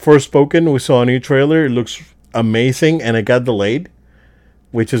 Forspoken, we saw a new trailer. It looks amazing, and it got delayed,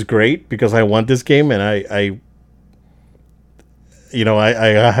 which is great because I want this game, and I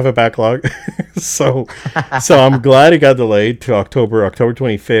have a backlog, so I'm glad it got delayed to October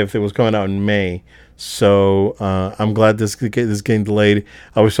 25th. It was coming out in May, so I'm glad this game delayed.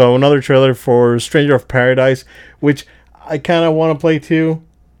 We saw another trailer for Stranger of Paradise, which I kind of want to play too.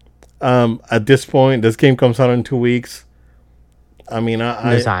 At this point, this game comes out in 2 weeks. I mean,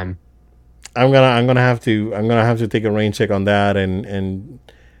 no time. I'm gonna have to take a rain check on that and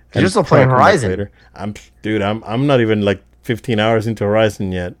you're still playing Horizon. I'm not even like 15 hours into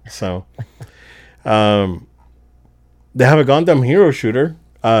Horizon yet. So, they have a Gundam Hero shooter,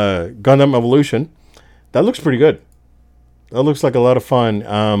 Gundam Evolution. That looks pretty good. That looks like a lot of fun.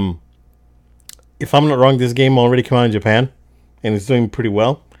 If I'm not wrong, this game already came out in Japan, and it's doing pretty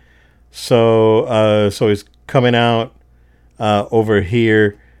well. So it's coming out over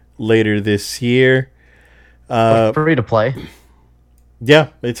here later this year. Free to play. Yeah,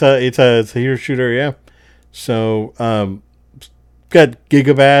 it's a hero shooter. Yeah, so got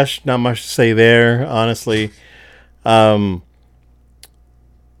Gigabash. Not much to say there, honestly.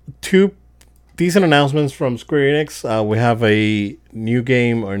 Two decent announcements from Square Enix. We have a new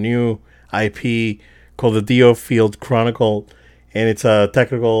game or new IP called the Dio Field Chronicle, and it's a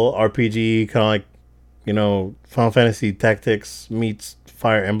technical RPG, kind of like Final Fantasy Tactics meets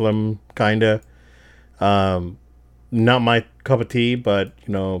Fire Emblem, kinda. Not my cup of tea, but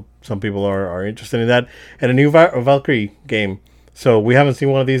some people are interested in that. And a new Valkyrie game. So we haven't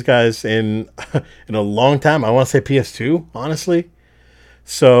seen one of these guys in in a long time. I want to say PS2, honestly.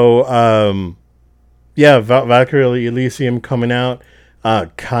 So Valkyrie Elysium coming out.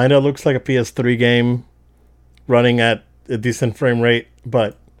 Kind of looks like a PS3 game, running at a decent frame rate,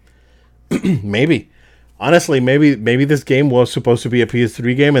 but maybe. Honestly, maybe this game was supposed to be a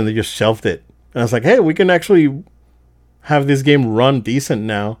PS3 game and they just shelved it. And I was like, hey, we can actually have this game run decent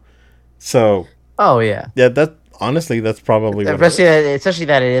now. So, yeah, that's probably especially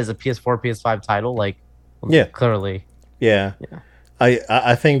that it is a PS4, PS5 title. Like, clearly, yeah.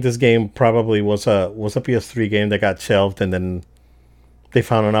 I think this game probably was a PS3 game that got shelved, and then they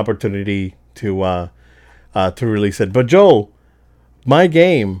found an opportunity to release it. But Joel, my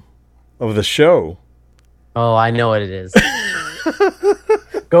game of the show. Oh, I know what it is.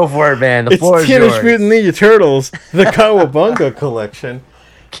 Go for it, man. The floor is yours. It's Teenage Mutant Ninja Turtles, the Cowabunga collection.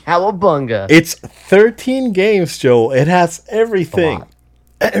 Cowabunga. It's 13 games, Joel. It has everything.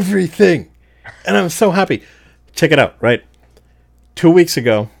 Everything. And I'm so happy. Check it out, right? 2 weeks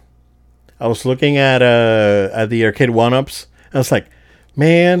ago, I was looking at the arcade one-ups. I was like,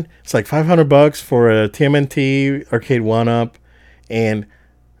 man, it's like $500 for a TMNT arcade one-up. And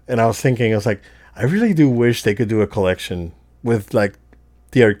I was thinking, I was like, I really do wish they could do a collection with like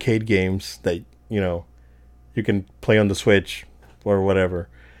the arcade games that you can play on the Switch or whatever.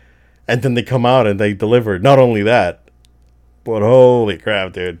 And then they come out and they deliver. Not only that, but holy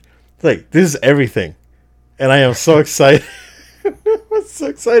crap, dude! It's like, this is everything, and I am so excited. I'm so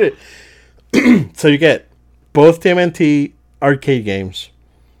excited. So you get both TMNT arcade games.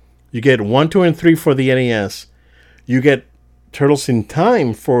 You get 1, 2, and 3 for the NES. You get Turtles in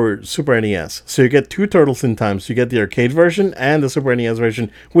Time for Super NES. So you get two Turtles in Time. So you get the arcade version and the Super NES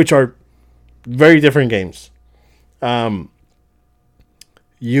version, which are very different games.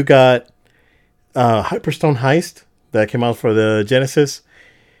 You got Hyperstone Heist that came out for the Genesis,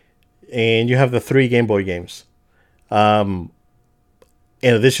 and you have the 3 Game Boy games. In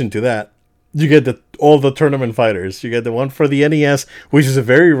addition to that, you get all the tournament fighters. You get the one for the NES, which is a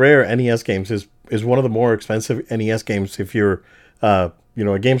very rare NES game. Is one of the more expensive NES games. If you're a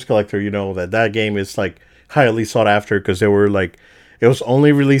games collector, you know that game is like highly sought after because they were like, it was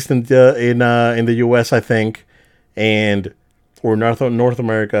only released in the US, I think, and or North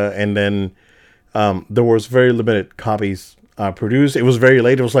America, and then there was very limited copies produced. It was very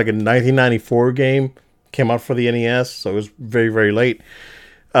late. It was like a 1994 game, came out for the NES, so it was very, very late.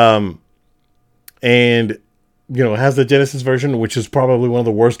 And it has the Genesis version, which is probably one of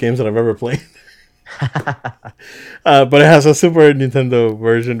the worst games that I've ever played. But it has a Super Nintendo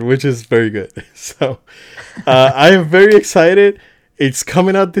version, which is very good. So I am very excited. It's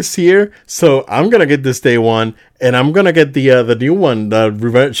coming out this year, so I'm gonna get this day one, and I'm gonna get the new one, the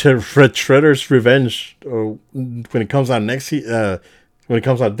Shredder's Revenge, when it comes out when it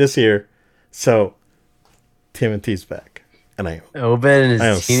comes out this year. So TMNT's back, and Obed and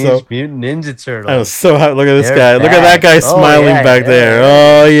his Teenage Mutant Ninja Turtles. I'm so happy. Look at this guy. Back. Look at that guy smiling back there.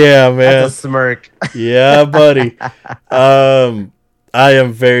 Oh yeah, man. That's a smirk. Yeah, buddy. I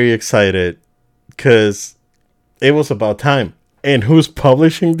am very excited because it was about time. And who's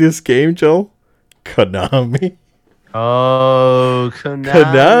publishing this game, Joel? Konami. Oh,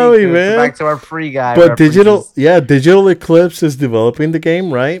 Konami, man. Back to our free guy. But Digital Eclipse is developing the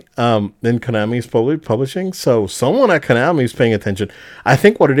game, right? And Konami is publishing. So someone at Konami is paying attention. I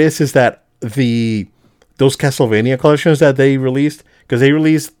think what it is that those Castlevania collections that they released, because they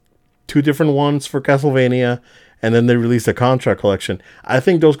released 2 different ones for Castlevania, and then they released a Contra collection. I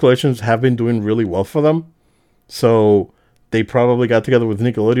think those collections have been doing really well for them. So they probably got together with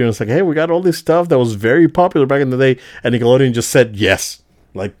Nickelodeon and it's like, hey, we got all this stuff that was very popular back in the day. And Nickelodeon just said yes.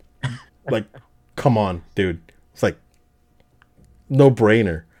 Like, come on, dude. It's like, no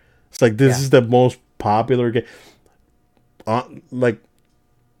brainer. It's like, this is the most popular game. Like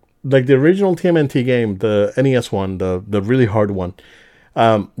the original TMNT game, the NES one, the really hard one.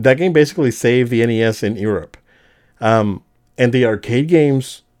 That game basically saved the NES in Europe. And the arcade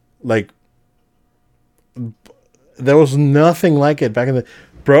games, like, there was nothing like it back in the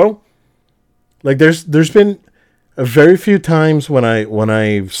like there's been a very few times when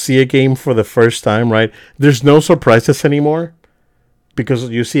I see a game for the first time, right? There's no surprises anymore because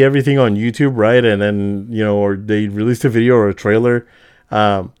you see everything on YouTube, right? And then or they released a video or a trailer,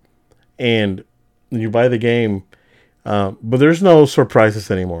 and you buy the game, but there's no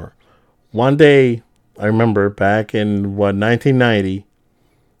surprises anymore. One day, I remember back in 1990,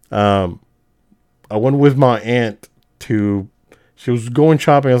 I went with my aunt she was going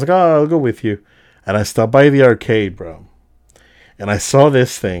shopping. I was like, oh, I'll go with you. And I stopped by the arcade, bro. And I saw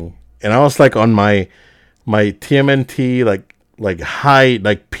this thing. And I was like on my TMNT,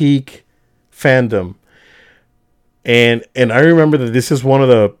 like peak fandom. And I remember that this is one of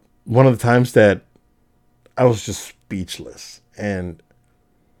the times that I was just speechless. And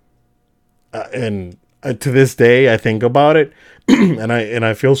to this day, I think about it. and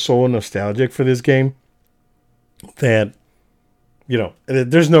I feel so nostalgic for this game. That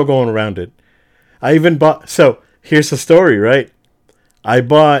there's no going around it. I even bought. So here's the story, right? I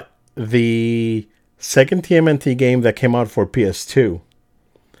bought the second TMNT game that came out for PS2,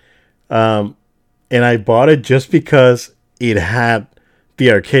 and I bought it just because it had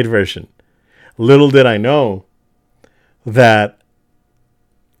the arcade version. Little did I know that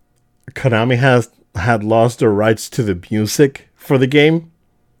Konami had lost the rights to the music for the game,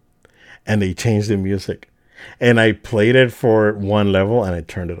 and they changed the music. And I played it for one level and I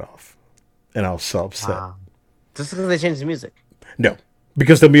turned it off. And I was so upset. Wow. Just because they changed the music? No.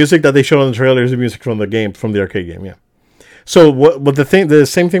 Because the music that they showed on the trailer is the music from the game, from the arcade game, yeah. So the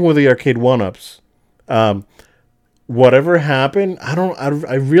same thing with the arcade 1-ups. Whatever happened,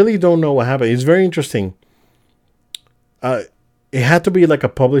 I really don't know what happened. It's very interesting. It had to be like a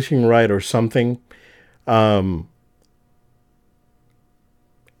publishing right or something. I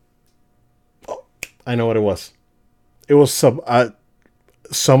know what it was. It was some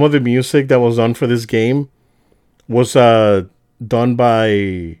of the music that was done for this game was done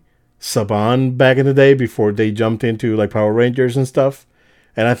by Saban back in the day before they jumped into like Power Rangers and stuff.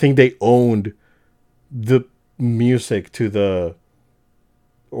 And I think they owned the music to the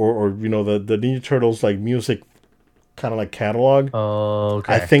the Ninja Turtles like music kind of like catalog. Oh,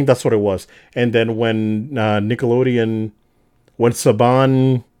 okay. I think that's what it was. And then when Nickelodeon when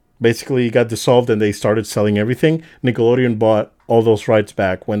Saban basically got dissolved and they started selling everything, Nickelodeon bought all those rights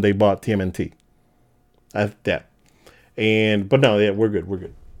back when they bought TMNT. Yeah. But no, yeah, we're good. We're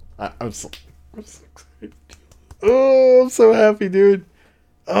good. I'm so excited. Oh, I'm so happy, dude.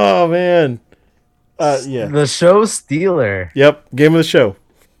 Oh, man. Yeah. The show stealer. Yep. Game of the show.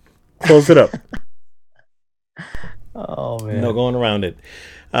 Close it up. Oh, man. No going around it.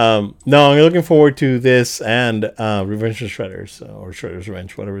 No, I'm looking forward to this and Revenge of Shredders, or Shredder's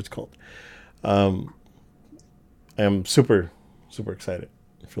Revenge, whatever it's called. I'm super, super excited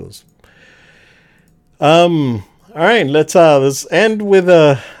for this. All right, let's end with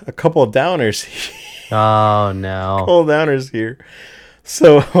a couple of downers. Oh no, couple of downers here.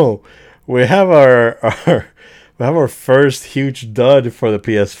 So we have our first huge dud for the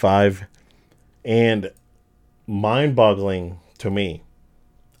PS5, and mind-boggling to me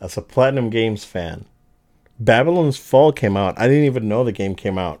as a Platinum Games fan. Babylon's Fall came out. I didn't even know the game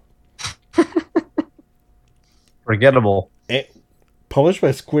came out. Forgettable. Published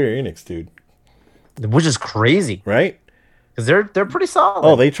by Square Enix, dude. Which is crazy, right? Because they're pretty solid.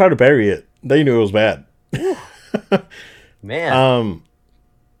 Oh, they tried to bury it. They knew it was bad. Man.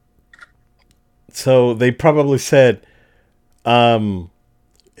 So they probably said, "Hey,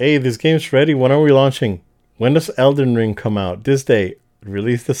 this game's ready. When are we launching? When does Elden Ring come out? This day.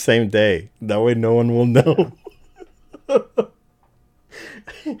 Release the same day. That way, no one will know."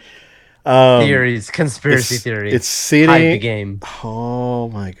 Theories, conspiracy theories. It's sitting. Hide the game. Oh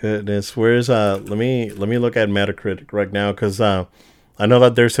my goodness! Where's let me look at Metacritic right now, because I know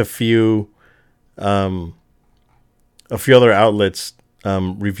that there's a few other outlets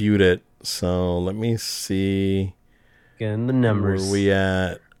reviewed it. So let me see. Getting the numbers. Where we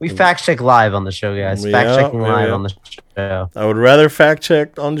at? We fact check live on the show, guys. Fact checking live on the show. I would rather fact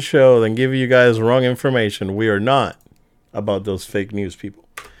check on the show than give you guys wrong information. We are not about those fake news people.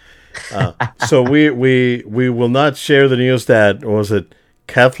 So we will not share the news that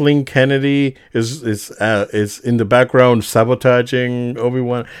Kathleen Kennedy is in the background sabotaging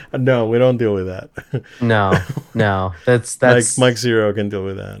Obi-Wan. No, we don't deal with that. No, that's Mike Zero can deal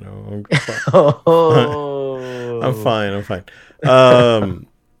with that. No, I'm fine. I'm fine.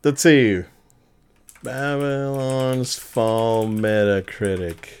 Let's see. Babylon's Fall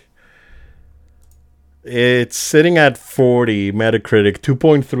Metacritic. It's sitting at 40 Metacritic,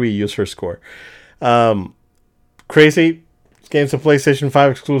 2.3 user score. Crazy. This game's a PlayStation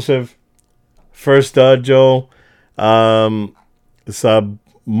 5 exclusive. First dud, Joe. It's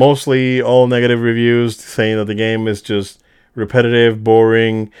mostly all negative reviews saying that the game is just repetitive,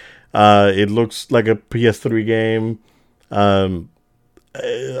 boring. It looks like a PS3 game. A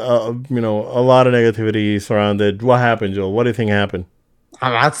lot of negativity surrounded. What happened, Joel? What do you think happened?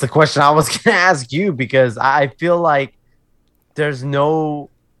 That's the question I was going to ask you, because I feel like there's no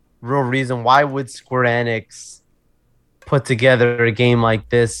real reason why would Square Enix put together a game like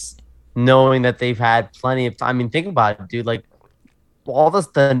this, knowing that they've had plenty of time. I mean, think about it, dude. Like all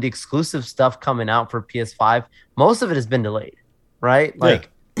the exclusive stuff coming out for PS5, most of it has been delayed, right? Like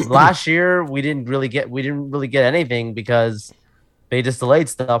last year, we didn't really get anything because they just delayed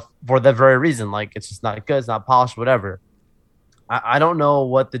stuff for that very reason. Like it's just not good, it's not polished, whatever. I don't know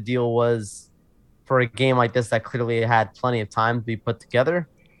what the deal was for a game like this that clearly had plenty of time to be put together.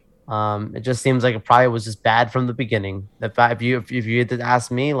 It just seems like it probably was just bad from the beginning. If you had to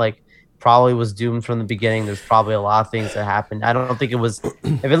ask me, like probably was doomed from the beginning. There's probably a lot of things that happened. I don't think it was.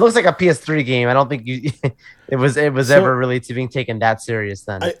 If it looks like a PS3 game, I don't think it was ever really being taken that serious.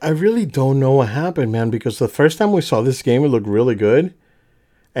 Then I really don't know what happened, man. Because the first time we saw this game, it looked really good,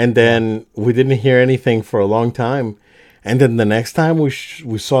 and then we didn't hear anything for a long time. And then the next time we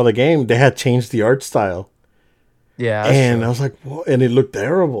saw the game, they had changed the art style. Yeah. And true. I was like, "What?" And it looked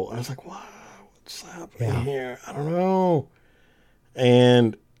terrible. I was like, "Wow, what's happening here? I don't know."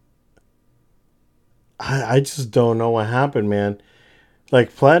 And I just don't know what happened, man.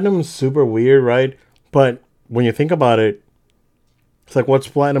 Like, Platinum's super weird, right? But when you think about it, it's like, what's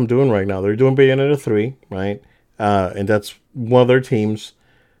Platinum doing right now? They're doing Bayonetta 3, right? And that's one of their teams,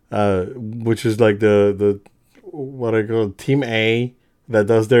 which is like the what I call Team A that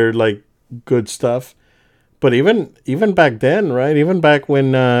does their like good stuff. But even back then, right? Even back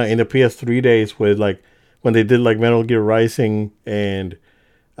when in the PS3 days, with like when they did like Metal Gear Rising, and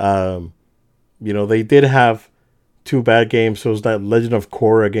they did have two bad games. So it was that Legend of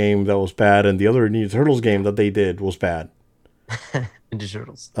Korra game that was bad, and the other Ninja Turtles game that they did was bad. Ninja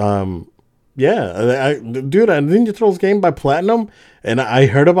Turtles. Yeah, dude, a Ninja Turtles game by Platinum, and I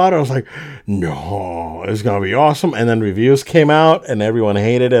heard about it. I was like, no, it's gonna be awesome. And then reviews came out, and everyone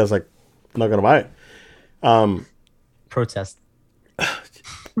hated it. I was like, I'm not gonna buy it. Protest.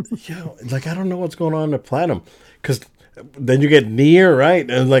 like I don't know what's going on to Platinum, because then you get Nier, right,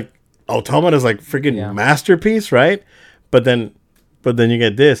 and like Automata is like freaking masterpiece, right? But then you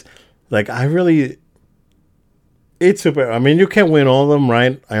get this, like I really, it's super. I mean, you can't win all of them,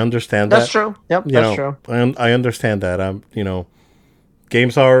 right? I understand that. That's true. Yep, that's true. I understand that.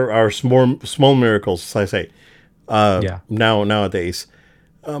 Games are small miracles, as I say. Nowadays,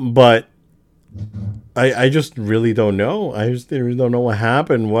 but I just really don't know. I just really don't know what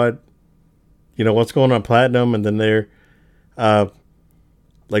happened. What's going on Platinum, and then they're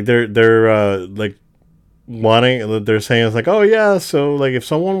like wanting. They're saying it's like, oh yeah, so like if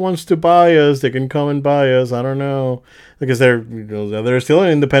someone wants to buy us, they can come and buy us. I don't know, because they're still an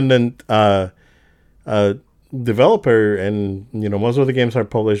independent developer, and most of the games are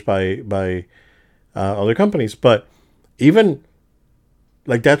published by other companies. But even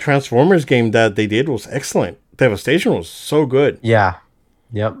like that Transformers game that they did was excellent. Devastation was so good. Yeah.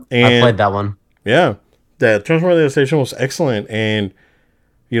 Yep. I played that one. Yeah. That Transformers Devastation was excellent, and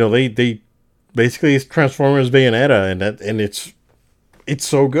they basically it's Transformers Bayonetta, and it's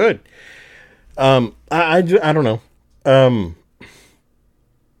so good. I don't know.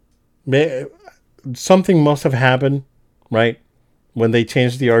 Something must have happened, right? When they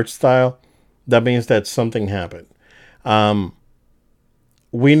changed the art style, that means that something happened.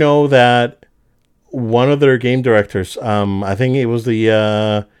 We know that one of their game directors, I think it was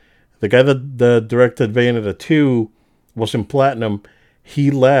the guy that directed Bayonetta 2, was in Platinum.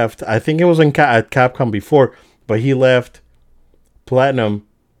 He left. I think it was at Capcom before, but he left Platinum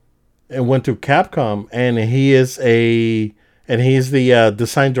and went to Capcom, and he's the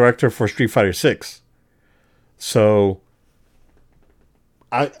design director for Street Fighter 6. So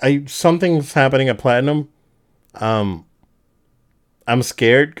I something's happening at Platinum. I'm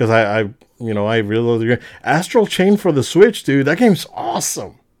scared because I really love the game. Astral Chain for the Switch, dude. That game's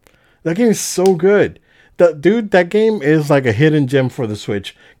awesome. That game is so good. That game is like a hidden gem for the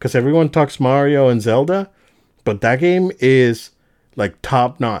Switch, because everyone talks Mario and Zelda, but that game is like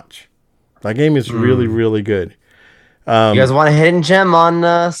top notch. That game is really, really good. You guys want a hidden gem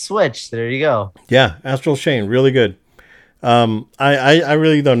on Switch? There you go. Yeah, Astral Chain, really good. I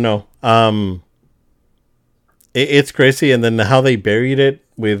really don't know. It's crazy, and then how they buried it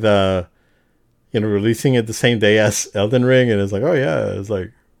with releasing it the same day as Elden Ring, and it's like, oh yeah, it's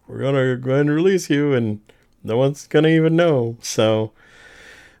like we're gonna go ahead and release you, and no one's gonna even know. So,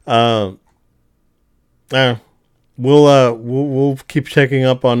 we'll keep checking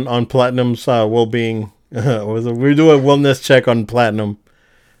up on Platinum's well-being. We do a wellness check on Platinum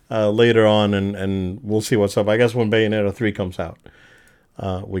later on, and we'll see what's up. I guess when Bayonetta 3 comes out,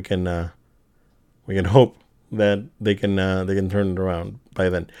 we can hope that they can turn it around by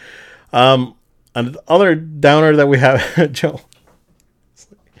then. Another downer that we have, Joe.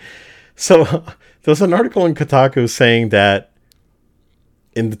 So there's an article in Kotaku saying that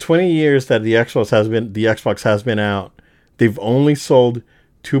in the 20 years that the Xbox has been out, they've only sold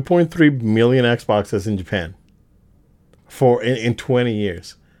 2.3 million Xboxes in Japan in 20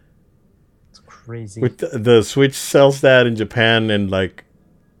 years. It's crazy. With the Switch sells that in Japan in like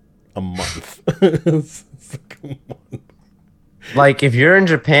a month. Come on. Like if you're in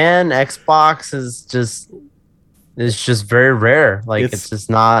Japan, Xbox is just very rare. Like it's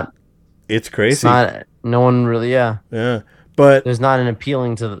just not. It's crazy. It's not. No one really. Yeah. But there's not an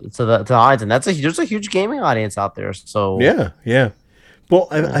appealing to the audience, and there's a huge gaming audience out there. So yeah. Well,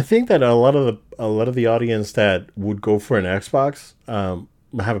 I think that a lot of the audience that would go for an Xbox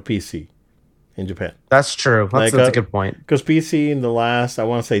have a PC in Japan. That's true. That's a good point. Because PC in the last, I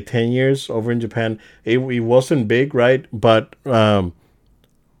want to say 10 years over in Japan, it wasn't big, right? But when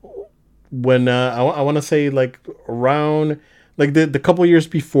I want to say like around like the couple years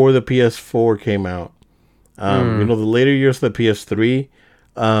before the PS4 came out, the later years of the PS3,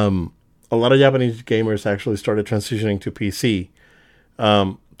 a lot of Japanese gamers actually started transitioning to PC.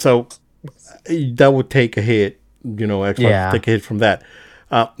 So that would take a hit, Xbox would take a hit from that.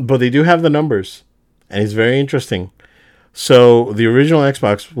 But they do have the numbers, and it's very interesting. So the original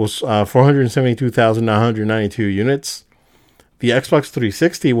Xbox was 472,992 units. The Xbox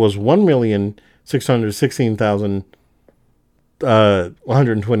 360 was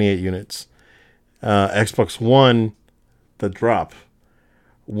 1,616,128 units. Xbox One, the drop,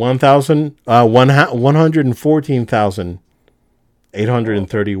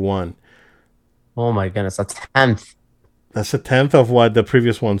 114,831. Oh my goodness, that's 10th. That's a 10th of what the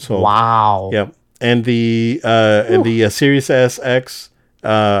previous one sold. Wow. Yep. And the Series S X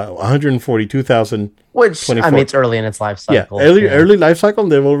 142,000. Which, I mean, it's early in its life cycle. Yeah, early life cycle.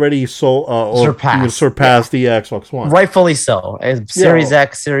 They've already sold or surpassed the Xbox One. Rightfully so. Series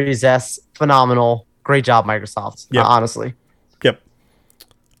X, Series S, phenomenal. Great job, Microsoft. Yep. Honestly. Yep.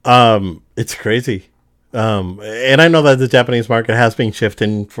 It's crazy. And I know that the Japanese market has been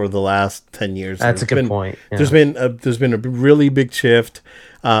shifting for the last 10 years. That's a good point. Yeah. There's been a really big shift.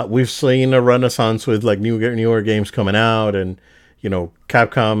 We've seen a renaissance with like newer games coming out, and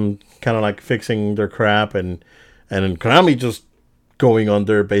Capcom kind of like fixing their crap, and Konami just going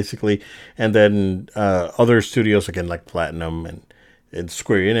under basically, and then other studios again like Platinum and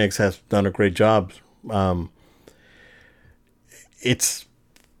Square Enix has done a great job.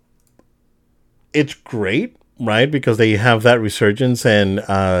 It's great, right? Because they have that resurgence and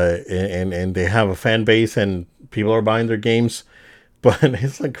they have a fan base and people are buying their games. But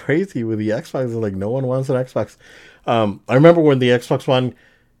it's like crazy with the Xbox. It's like no one wants an Xbox. I remember when the Xbox One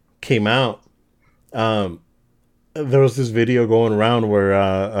came out, there was this video going around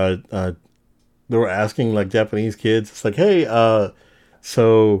where they were asking like Japanese kids. It's like, hey,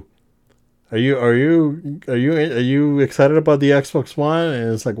 so are you excited about the Xbox One?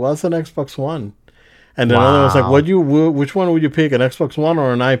 And it's like, what's an Xbox One? And then another one's like, which one would you pick, an Xbox One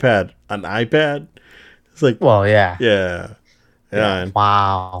or an iPad? An iPad? It's like, well, yeah.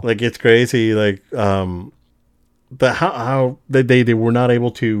 Wow. Like it's crazy. Like, but how they were not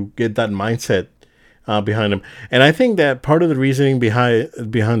able to get that mindset behind them. And I think that part of the reasoning behind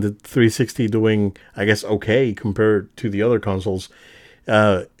the 360 doing, I guess, okay compared to the other consoles,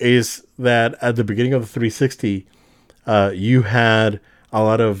 is that at the beginning of the 360, you had a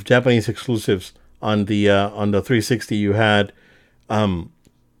lot of Japanese exclusives on the 360. You had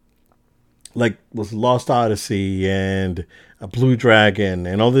like was Lost Odyssey and Blue Dragon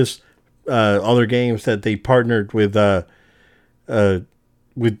and all this other games that they partnered with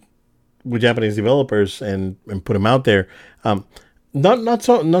Japanese developers and put them out there. Not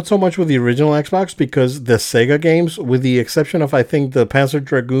so much with the original Xbox, because the Sega games, with the exception of I think the Panzer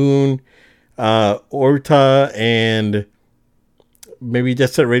Dragoon, Orta, and maybe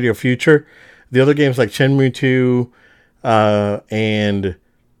Jet Set Radio Future, the other games like Shenmue 2, and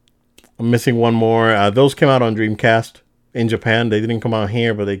I'm missing one more. Those came out on Dreamcast in Japan. They didn't come out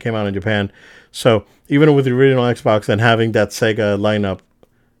here, but they came out in Japan. So even with the original Xbox and having that Sega lineup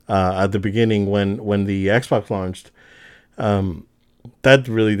at the beginning when the Xbox launched, that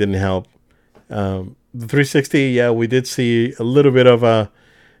really didn't help. The 360, yeah, we did see a little bit of a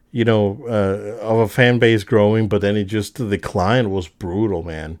fan base growing, but then the decline was brutal,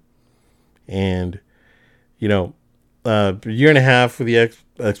 man. And a year and a half with the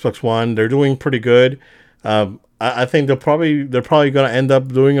Xbox One, they're doing pretty good. I think they're probably going to end up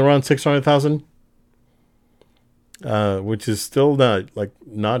doing around 600,000, which is still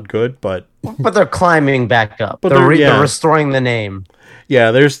not good, but they're climbing back up. But they're restoring the name.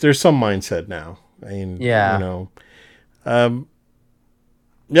 Yeah, there's some mindset now. I mean,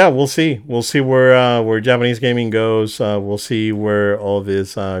 we'll see. We'll see where Japanese gaming goes. We'll see where all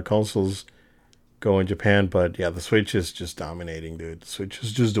these consoles go in Japan. But yeah, the Switch is just dominating, dude. The Switch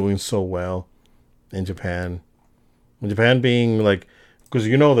is just doing so well in Japan. Japan being like, because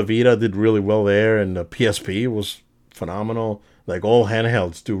the Vita did really well there, and the PSP was phenomenal. Like all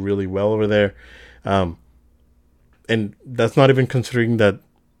handhelds do really well over there, and that's not even considering that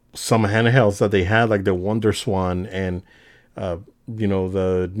some handhelds that they had, like the Wonder Swan and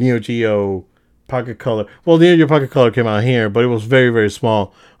the Neo Geo Pocket Color. Well, the Neo Geo Pocket Color came out here, but it was very, very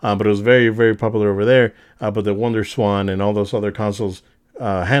small. But it was very, very popular over there. But the Wonder Swan and all those other consoles,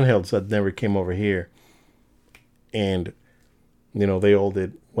 handhelds that never came over here. And, they all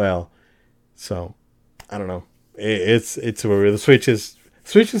did well. So, I don't know. It's the Switch is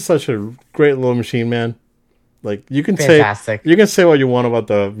such a great little machine, man. Like you can Fantastic. say what you want about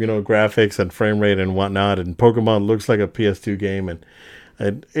the graphics and frame rate and whatnot, and Pokemon looks like a PS2 game, and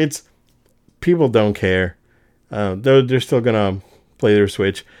it's people don't care. They're still gonna play their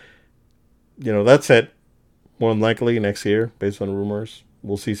Switch. That's it. More than likely next year, based on rumors,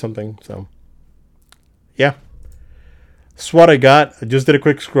 we'll see something. So, yeah, that's what I got. I just did a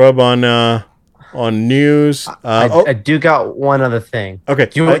quick scrub on news. I do got one other thing. Okay,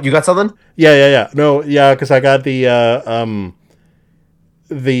 you got something? Yeah. No, yeah, because I got the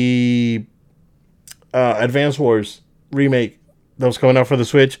Advance Wars remake that was coming out for the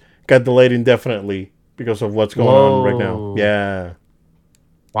Switch got delayed indefinitely because of what's going on right now. Yeah.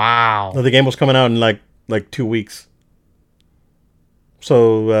 Wow. The game was coming out in like 2 weeks.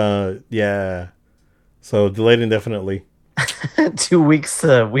 So so delayed indefinitely. 2 weeks.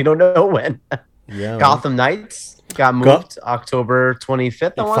 We don't know when. Yeah. Gotham Knights got moved October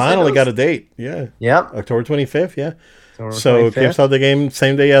 25th. It finally got a date. Yeah. Yep. October 25th. Yeah. October So 25th. Camps out the game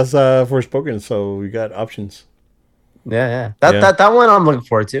same day as Forspoken. So we got options. Yeah. That one I'm looking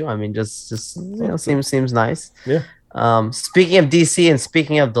forward to. I mean, just seems nice. Yeah. Speaking of DC and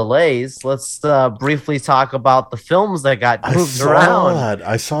speaking of delays, let's briefly talk about the films that got moved around.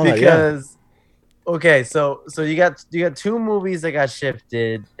 I saw that. Because okay, so you got 2 movies that got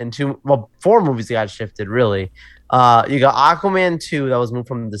shifted and 4 movies that got shifted really. You got Aquaman 2 that was moved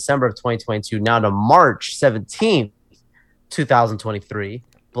from December of 2022 now to March 17th, 2023.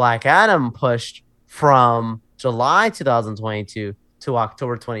 Black Adam pushed from July 2022 to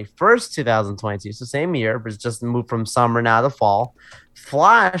October 21st, 2022. So same year, but it's just moved from summer now to fall.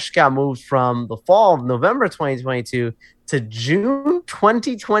 Flash got moved from the fall of November 2022 to June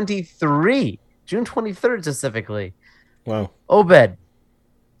 2023. June 23rd specifically. Wow. Obed.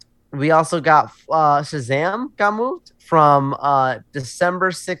 We also got Shazam got moved from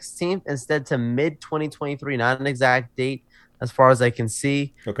December 16th instead to mid 2023. Not an exact date as far as I can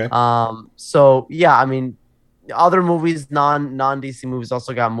see. Okay. So yeah, I mean, other movies, non DC movies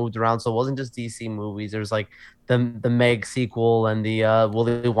also got moved around. So it wasn't just DC movies. There's like the Meg sequel and the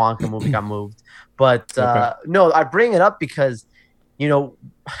Willy Wonka movie got moved. But no, I bring it up because, you know,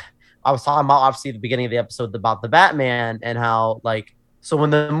 I was talking about obviously at the beginning of the episode about the Batman and how like, so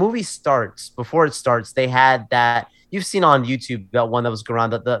when the movie starts, before it starts, they had that you've seen on YouTube, that one that was going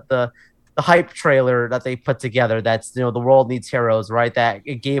around, the hype trailer that they put together. That's, you know, the world needs heroes, right? That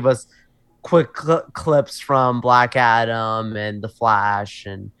it gave us quick clips from Black Adam and the Flash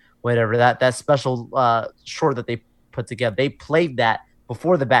and whatever, that special short that they put together. They played that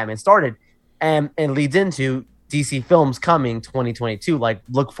before the Batman started, and leads into DC films coming 2022. Like,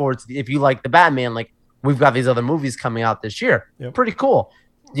 look forward to if you like the Batman, like we've got these other movies coming out this year. Yep. Pretty cool.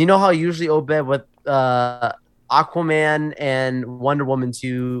 You know how usually Obed with Aquaman and Wonder Woman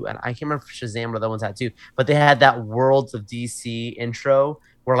 2, and I can't remember if Shazam or the ones had too, but they had that Worlds of DC intro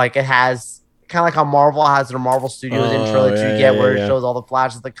where like it has kind of like how Marvel has their Marvel Studios intro that you get where it shows all the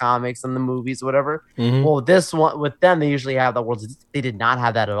flashes, the comics and the movies, whatever. Mm-hmm. Well, this one with them, they usually have the Worlds of DC. They did not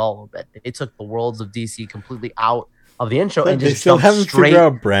have that at all. But they took the Worlds of DC completely out of the intro and just still haven't figured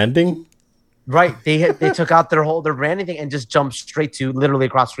out branding. Right, they took out their branding thing and just jumped straight to literally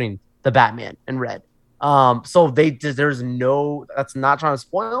across screen the Batman in red. So there's no, that's not trying to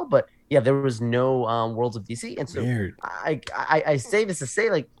spoil, but yeah, there was no Worlds of DC, and so weird. I say this to say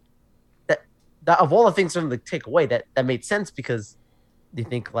like that of all the things from the take away that made sense because you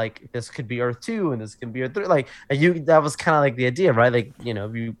think like this could be Earth 2 and this could be Earth 3, like that was kind of like the idea, right? Like, you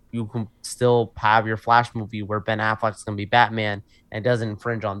know, you can still have your Flash movie where Ben Affleck's gonna be Batman and it doesn't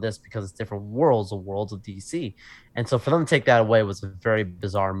infringe on this because it's different worlds of DC. And so for them to take that away was a very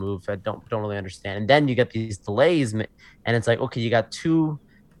bizarre move. I don't really understand. And then you get these delays, and it's like, okay, you got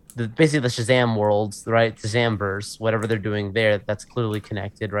basically the Shazam worlds, right? The Shazamverse, whatever they're doing there, that's clearly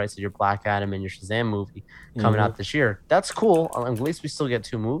connected, right? So your Black Adam and your Shazam movie coming out this year. That's cool. At least we still get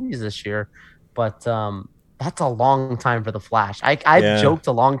 2 movies this year, but that's a long time for the Flash. I joked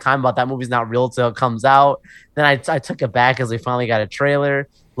a long time about that movie's not real till it comes out. Then I took it back as we finally got a trailer,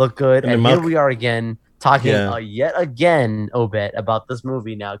 looked good, and here we are again talking yet again, Obed, about this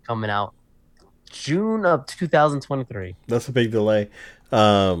movie now coming out June of 2023. That's a big delay.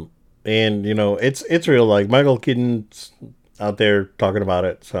 And you know, it's real. Like Michael Keaton's out there talking about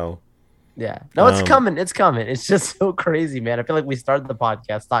it. So yeah, no, it's coming. It's coming. It's just so crazy, man. I feel like we started the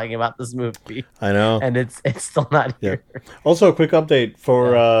podcast talking about this movie. I know, and it's still not here. Also, a quick update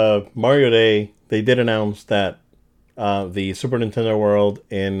for Mario Day. They did announce that the Super Nintendo World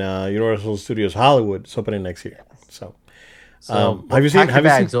in Universal Studios Hollywood is opening next year. So have you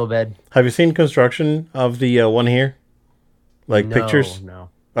seen construction of the one here? Like pictures? No.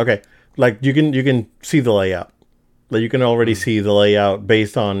 Okay. Like you can see the layout. Like you can already see the layout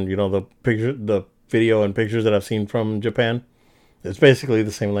based on, you know, the video and pictures that I've seen from Japan. It's basically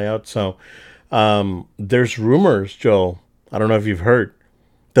the same layout. So there's rumors, Joel, I don't know if you've heard,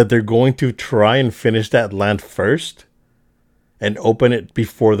 that they're going to try and finish that land first and open it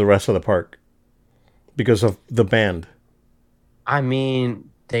before the rest of the park because of the band. I mean,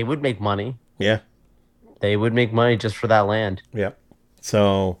 they would make money. Yeah. They would make money just for that land. Yeah.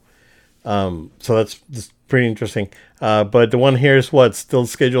 So that's pretty interesting. But the one here is still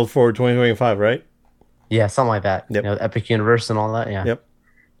scheduled for 2025, right? Yeah, something like that. Yep. You know, Epic Universe and all that. Yeah. Yep.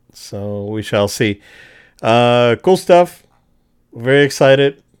 So we shall see. Cool stuff. Very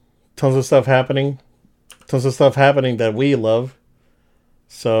excited. Tons of stuff happening. Tons of stuff happening that we love.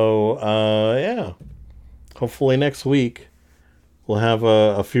 So yeah. Hopefully next week we'll have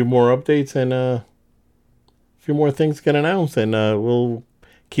a few more updates and a few more things get announced, and we'll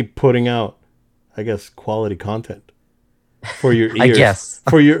keep putting out, I guess, quality content for your ears. I guess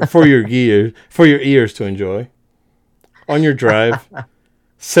for your ears to enjoy on your drive.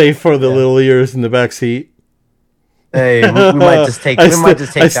 Safe for the little ears in the back seat. Hey, we might just take.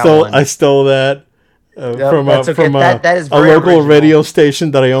 that one. I stole that from that is a local original. radio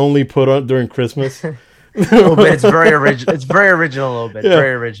station that I only put on during Christmas. It's very original. It's very original. A little bit.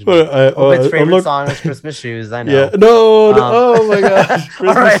 Very original. Obit's favorite song is "Christmas Shoes." I know. Yeah. No. Oh my gosh.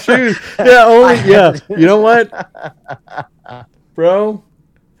 Christmas shoes. Yeah. Yeah. You know what, bro?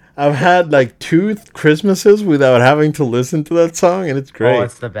 I've had like 2 Christmases without having to listen to that song, and it's great. Oh,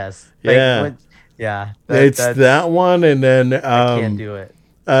 it's the best. Yeah. Yeah. It's that one, and then I can't do it.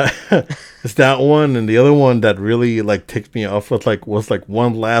 It's that one, and the other one that really like ticked me off was like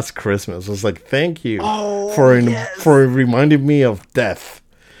One Last Christmas. It was like, thank you for reminding me of death.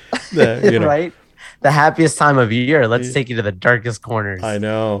 Right? The happiest time of year. Let's take you to the darkest corners. I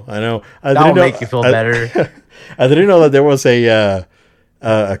know. That'll make you feel better. I didn't know that there was a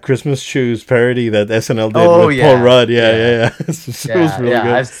Christmas Shoes parody that SNL did with Paul Rudd. Yeah. It was really good.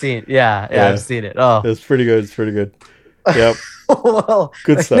 I've seen it. Oh, it's pretty good. Yep. Well,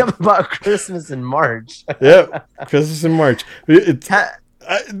 good stuff about Christmas in March. Yep, Christmas in March. Dude, I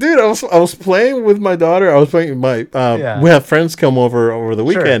was playing with my daughter. I was playing my. We have friends come over the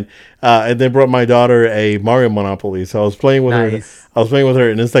weekend, and they brought my daughter a Mario Monopoly. So I was playing with her.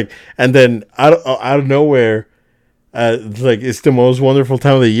 And it's like, and then out of nowhere, it's the most wonderful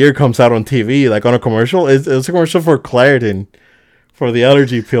time of the year comes out on TV, like on a commercial. It's a commercial for Claritin, for the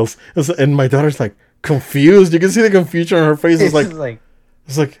allergy pills, and my daughter's like confused. You can see the confusion on her face. It's not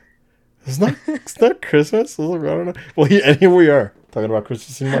Christmas. I don't know. Well, here we are talking about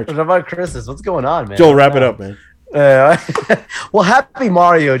Christmas in March. What about Christmas? What's going on, man? Joel, wrap it up, man. Well, happy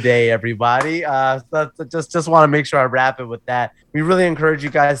Mario Day, everybody. Just want to make sure I wrap it with that. We really encourage you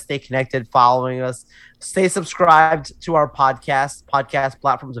guys to stay connected, following us. Stay subscribed to our podcast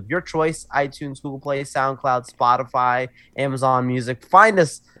platforms of your choice: iTunes, Google Play, SoundCloud, Spotify, Amazon Music. Find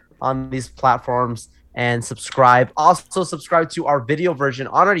us on these platforms and subscribe. Also subscribe to our video version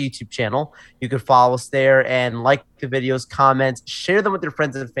on our YouTube channel. You can follow us there and like the videos, comment, share them with your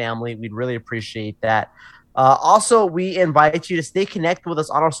friends and family. We'd really appreciate that. Also, we invite you to stay connected with us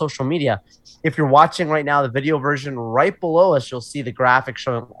on our social media. If you're watching right now, the video version, right below us, you'll see the graphic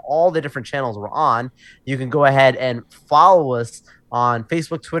showing all the different channels we're on. You can go ahead and follow us on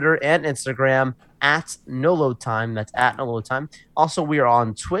Facebook, Twitter, and Instagram at No Load Time. That's at No Load Time. Also, we are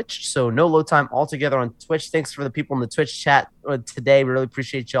on Twitch, so No Load Time altogether on Twitch. Thanks for the people in the Twitch chat today. We really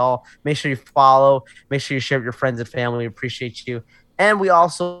appreciate y'all. Make sure you follow. Make sure you share with your friends and family. We appreciate you. And we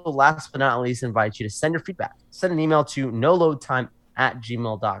also, last but not least, invite you to send your feedback. Send an email to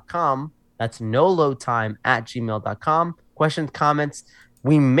noloadtime@gmail.com. That's noloadtime@gmail.com. Questions, comments.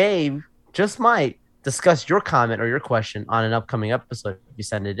 We just might, discuss your comment or your question on an upcoming episode if you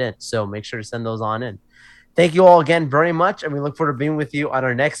send it in. So make sure to send those on in. Thank you all again very much, and we look forward to being with you on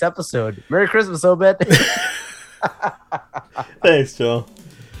our next episode. Merry Christmas, Obit. Thanks, Joel.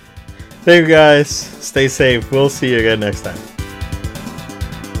 Thank you, guys. Stay safe. We'll see you again next time.